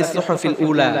হাযা লাফিস সুহুফিল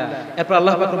উলা, এরপর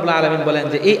আল্লাহ পাক রব্বুল আলামিন বলেন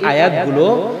যে এই আয়াতগুলো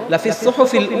লাফিস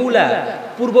সুহুফিল উলা,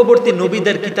 পূর্ববর্তী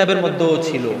নবীদের কিতাবের মধ্যেও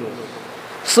ছিল।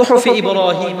 সুহুফি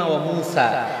ইব্রাহিম ওয়া মূসা,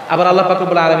 আবার আল্লাহ পাক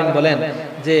রব্বুল আলামিন বলেন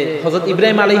যে হযরত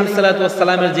ইব্রাহিম আলাইহিস সালাতু ওয়াস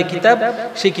সালামের যে কিতাব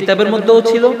সেই কিতাবের মধ্যেও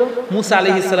ছিল, মূসা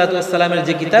আলাইহিস সালাতু ওয়াস সালামের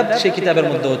যে কিতাব সেই কিতাবের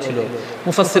মধ্যেও ছিল।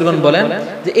 মুফাসসিরগণ বলেন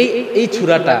যে এই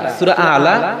সূরাটা, সূরা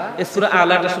আলা, এই সূরা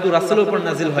আলাটা শুধু রাসূলের উপর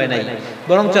নাজিল হয় নাই,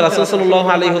 বরং রাসূল সাল্লাল্লাহু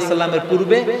আলাইহি ওয়াসাল্লামের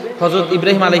পূর্বে হযরত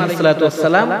ইব্রাহিম আলাইহিস সালাতু ওয়াস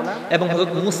সালাম এবং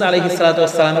হযরত মূসা আলাইহিস সালাতু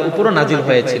ওয়াস সালামের উপরও নাজিল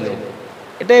হয়েছিল।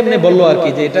 এটা এমনি বললো আর কি,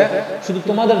 যে এটা শুধু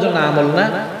তোমাদের জন্য আমল না,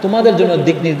 তোমাদের জন্য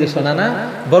দিক নির্দেশনা না,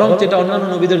 বরং এটা অন্যান্য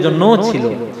নবীদের জন্যও ছিল।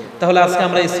 তাহলে আজকে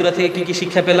আমরা এই সূরা থেকে কি কি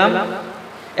শিক্ষা পেলাম?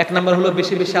 এক নাম্বার হলো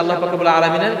বেশি বেশি আল্লাহ পাক রব্বুল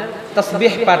আলামিনের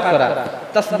তাসবিহ পাঠ করা।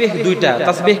 তাসবিহ দুইটা।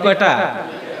 তাসবিহ কয়টা?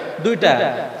 দুইটা।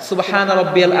 সুবহানা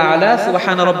রাব্বিয়াল আ'লা,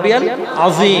 সুবহানা রাব্বিয়াল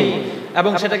আযীম,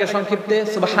 এবং সেটাকে সংক্ষিপ্তে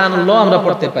সুবহানাল্লাহ আমরা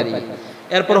পড়তে পারি।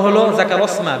 এরপর হলো যাকার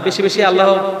রাসমা, বেশি বেশি আল্লাহ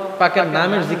পাকের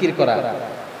নামের জিকির করা।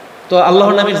 তো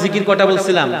আল্লাহর নামের জিকির কয়টা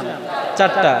বলছিলাম?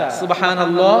 4টা।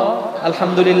 সুবহানাল্লাহ,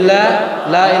 আলহামদুলিল্লাহ,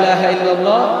 লা ইলাহা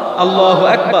ইল্লাল্লাহ, আল্লাহু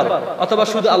আকবার, অথবা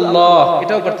শুধু আল্লাহ,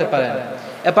 এটাও করতে পারেন।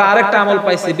 এরপর আরেকটা আমল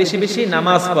পাইছি, বেশি বেশি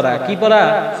নামাজ পড়া। কি পড়া?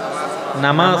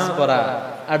 নামাজ পড়া।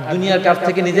 আর দুনিয়ার কাছ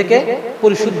থেকে নিজেকে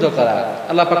পরিশুদ্ধ করা।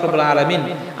 আল্লাহ পাক রব্বুল আলামিন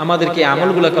আমাদেরকে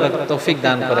আমলগুলো করার তৌফিক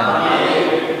দান করেন।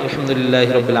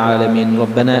 আলহামদুলিল্লাহি রাব্বিল আলামিন।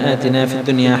 রব্বানা আতিনা ফিদ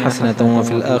দুনিয়া হাসানাতাও ওয়া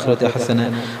ফিল আখিরাতি হাসানা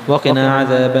ওয়া কিনা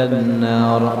আযাবান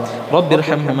নার।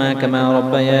 রব্বিরহামহুমা কামা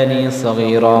রাব্বায়ানি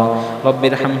সাগীরা।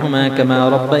 রব্বিরহামহুমা কামা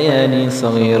রাব্বায়ানি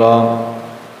সাগীরা।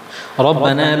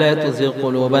 ربنا لا تزغ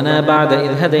قلوبنا بعد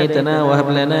إذ هديتنا وهب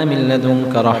لنا من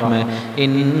لدنك رحمة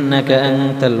إنك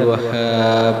أنت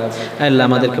الوهاب। আল্লাহ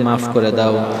আমাদেরকে মাফ করে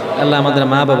দাও, আল্লাহ আমাদের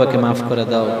মা বাবাকে মাফ করে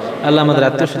দাও, আল্লাহ আমাদের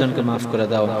আত্মীয়স্বজনকে মাফ করে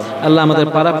দাও, আল্লাহ আমাদের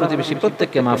পাড়া প্রতিবেশী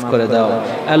প্রত্যেককে মাফ করে দাও,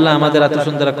 আল্লাহ আমাদের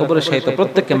আত্মীয়স্বজনরা কবরে শায়িত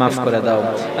প্রত্যেককে মাফ করে দাও,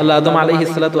 আল্লাহ আদম আলাইহিস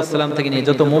সালাতু ওয়াস সালাম থেকে নিয়ে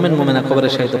যত মুমিন মুমিনা কবরে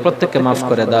শায়িত প্রত্যেককে মাফ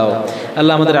করে দাও।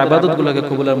 আল্লাহ আমাদের ইবাদতগুলোকে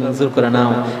কবুল আর মঞ্জুর করে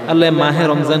নাও। আল্লাহ মাহে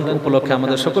রমজান উপলক্ষে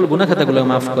আমাদের সকল গুনাহ খাতাগুলো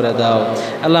মাফ করে দাও।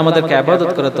 আল্লাহ আমাদেরকে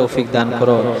ইবাদত করার তৌফিক দান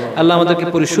করো। আল্লাহ আমাদেরকে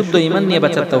পরিশুদ্ধ ঈমান নিয়ে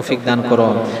বাঁচার তৌফিক দান করো।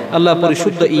 আল্লাহ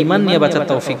পরিশুদ্ধ ঈমান নিয়ে বাঁচার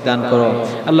তৌফিক দান করো।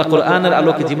 আল্লাহ কুরআনের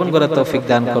আলোকে জীবন গড়ার তৌফিক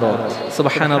দান করো।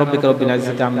 সুবহান রাব্বিকা রাব্বিল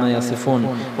ইজ্জাতি আম্মা ইয়াসিফুন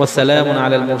ওয়া সালামুন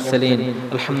আলাল মুরসালিন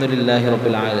আলহামদুলিল্লাহি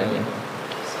রাব্বিল আলামিন।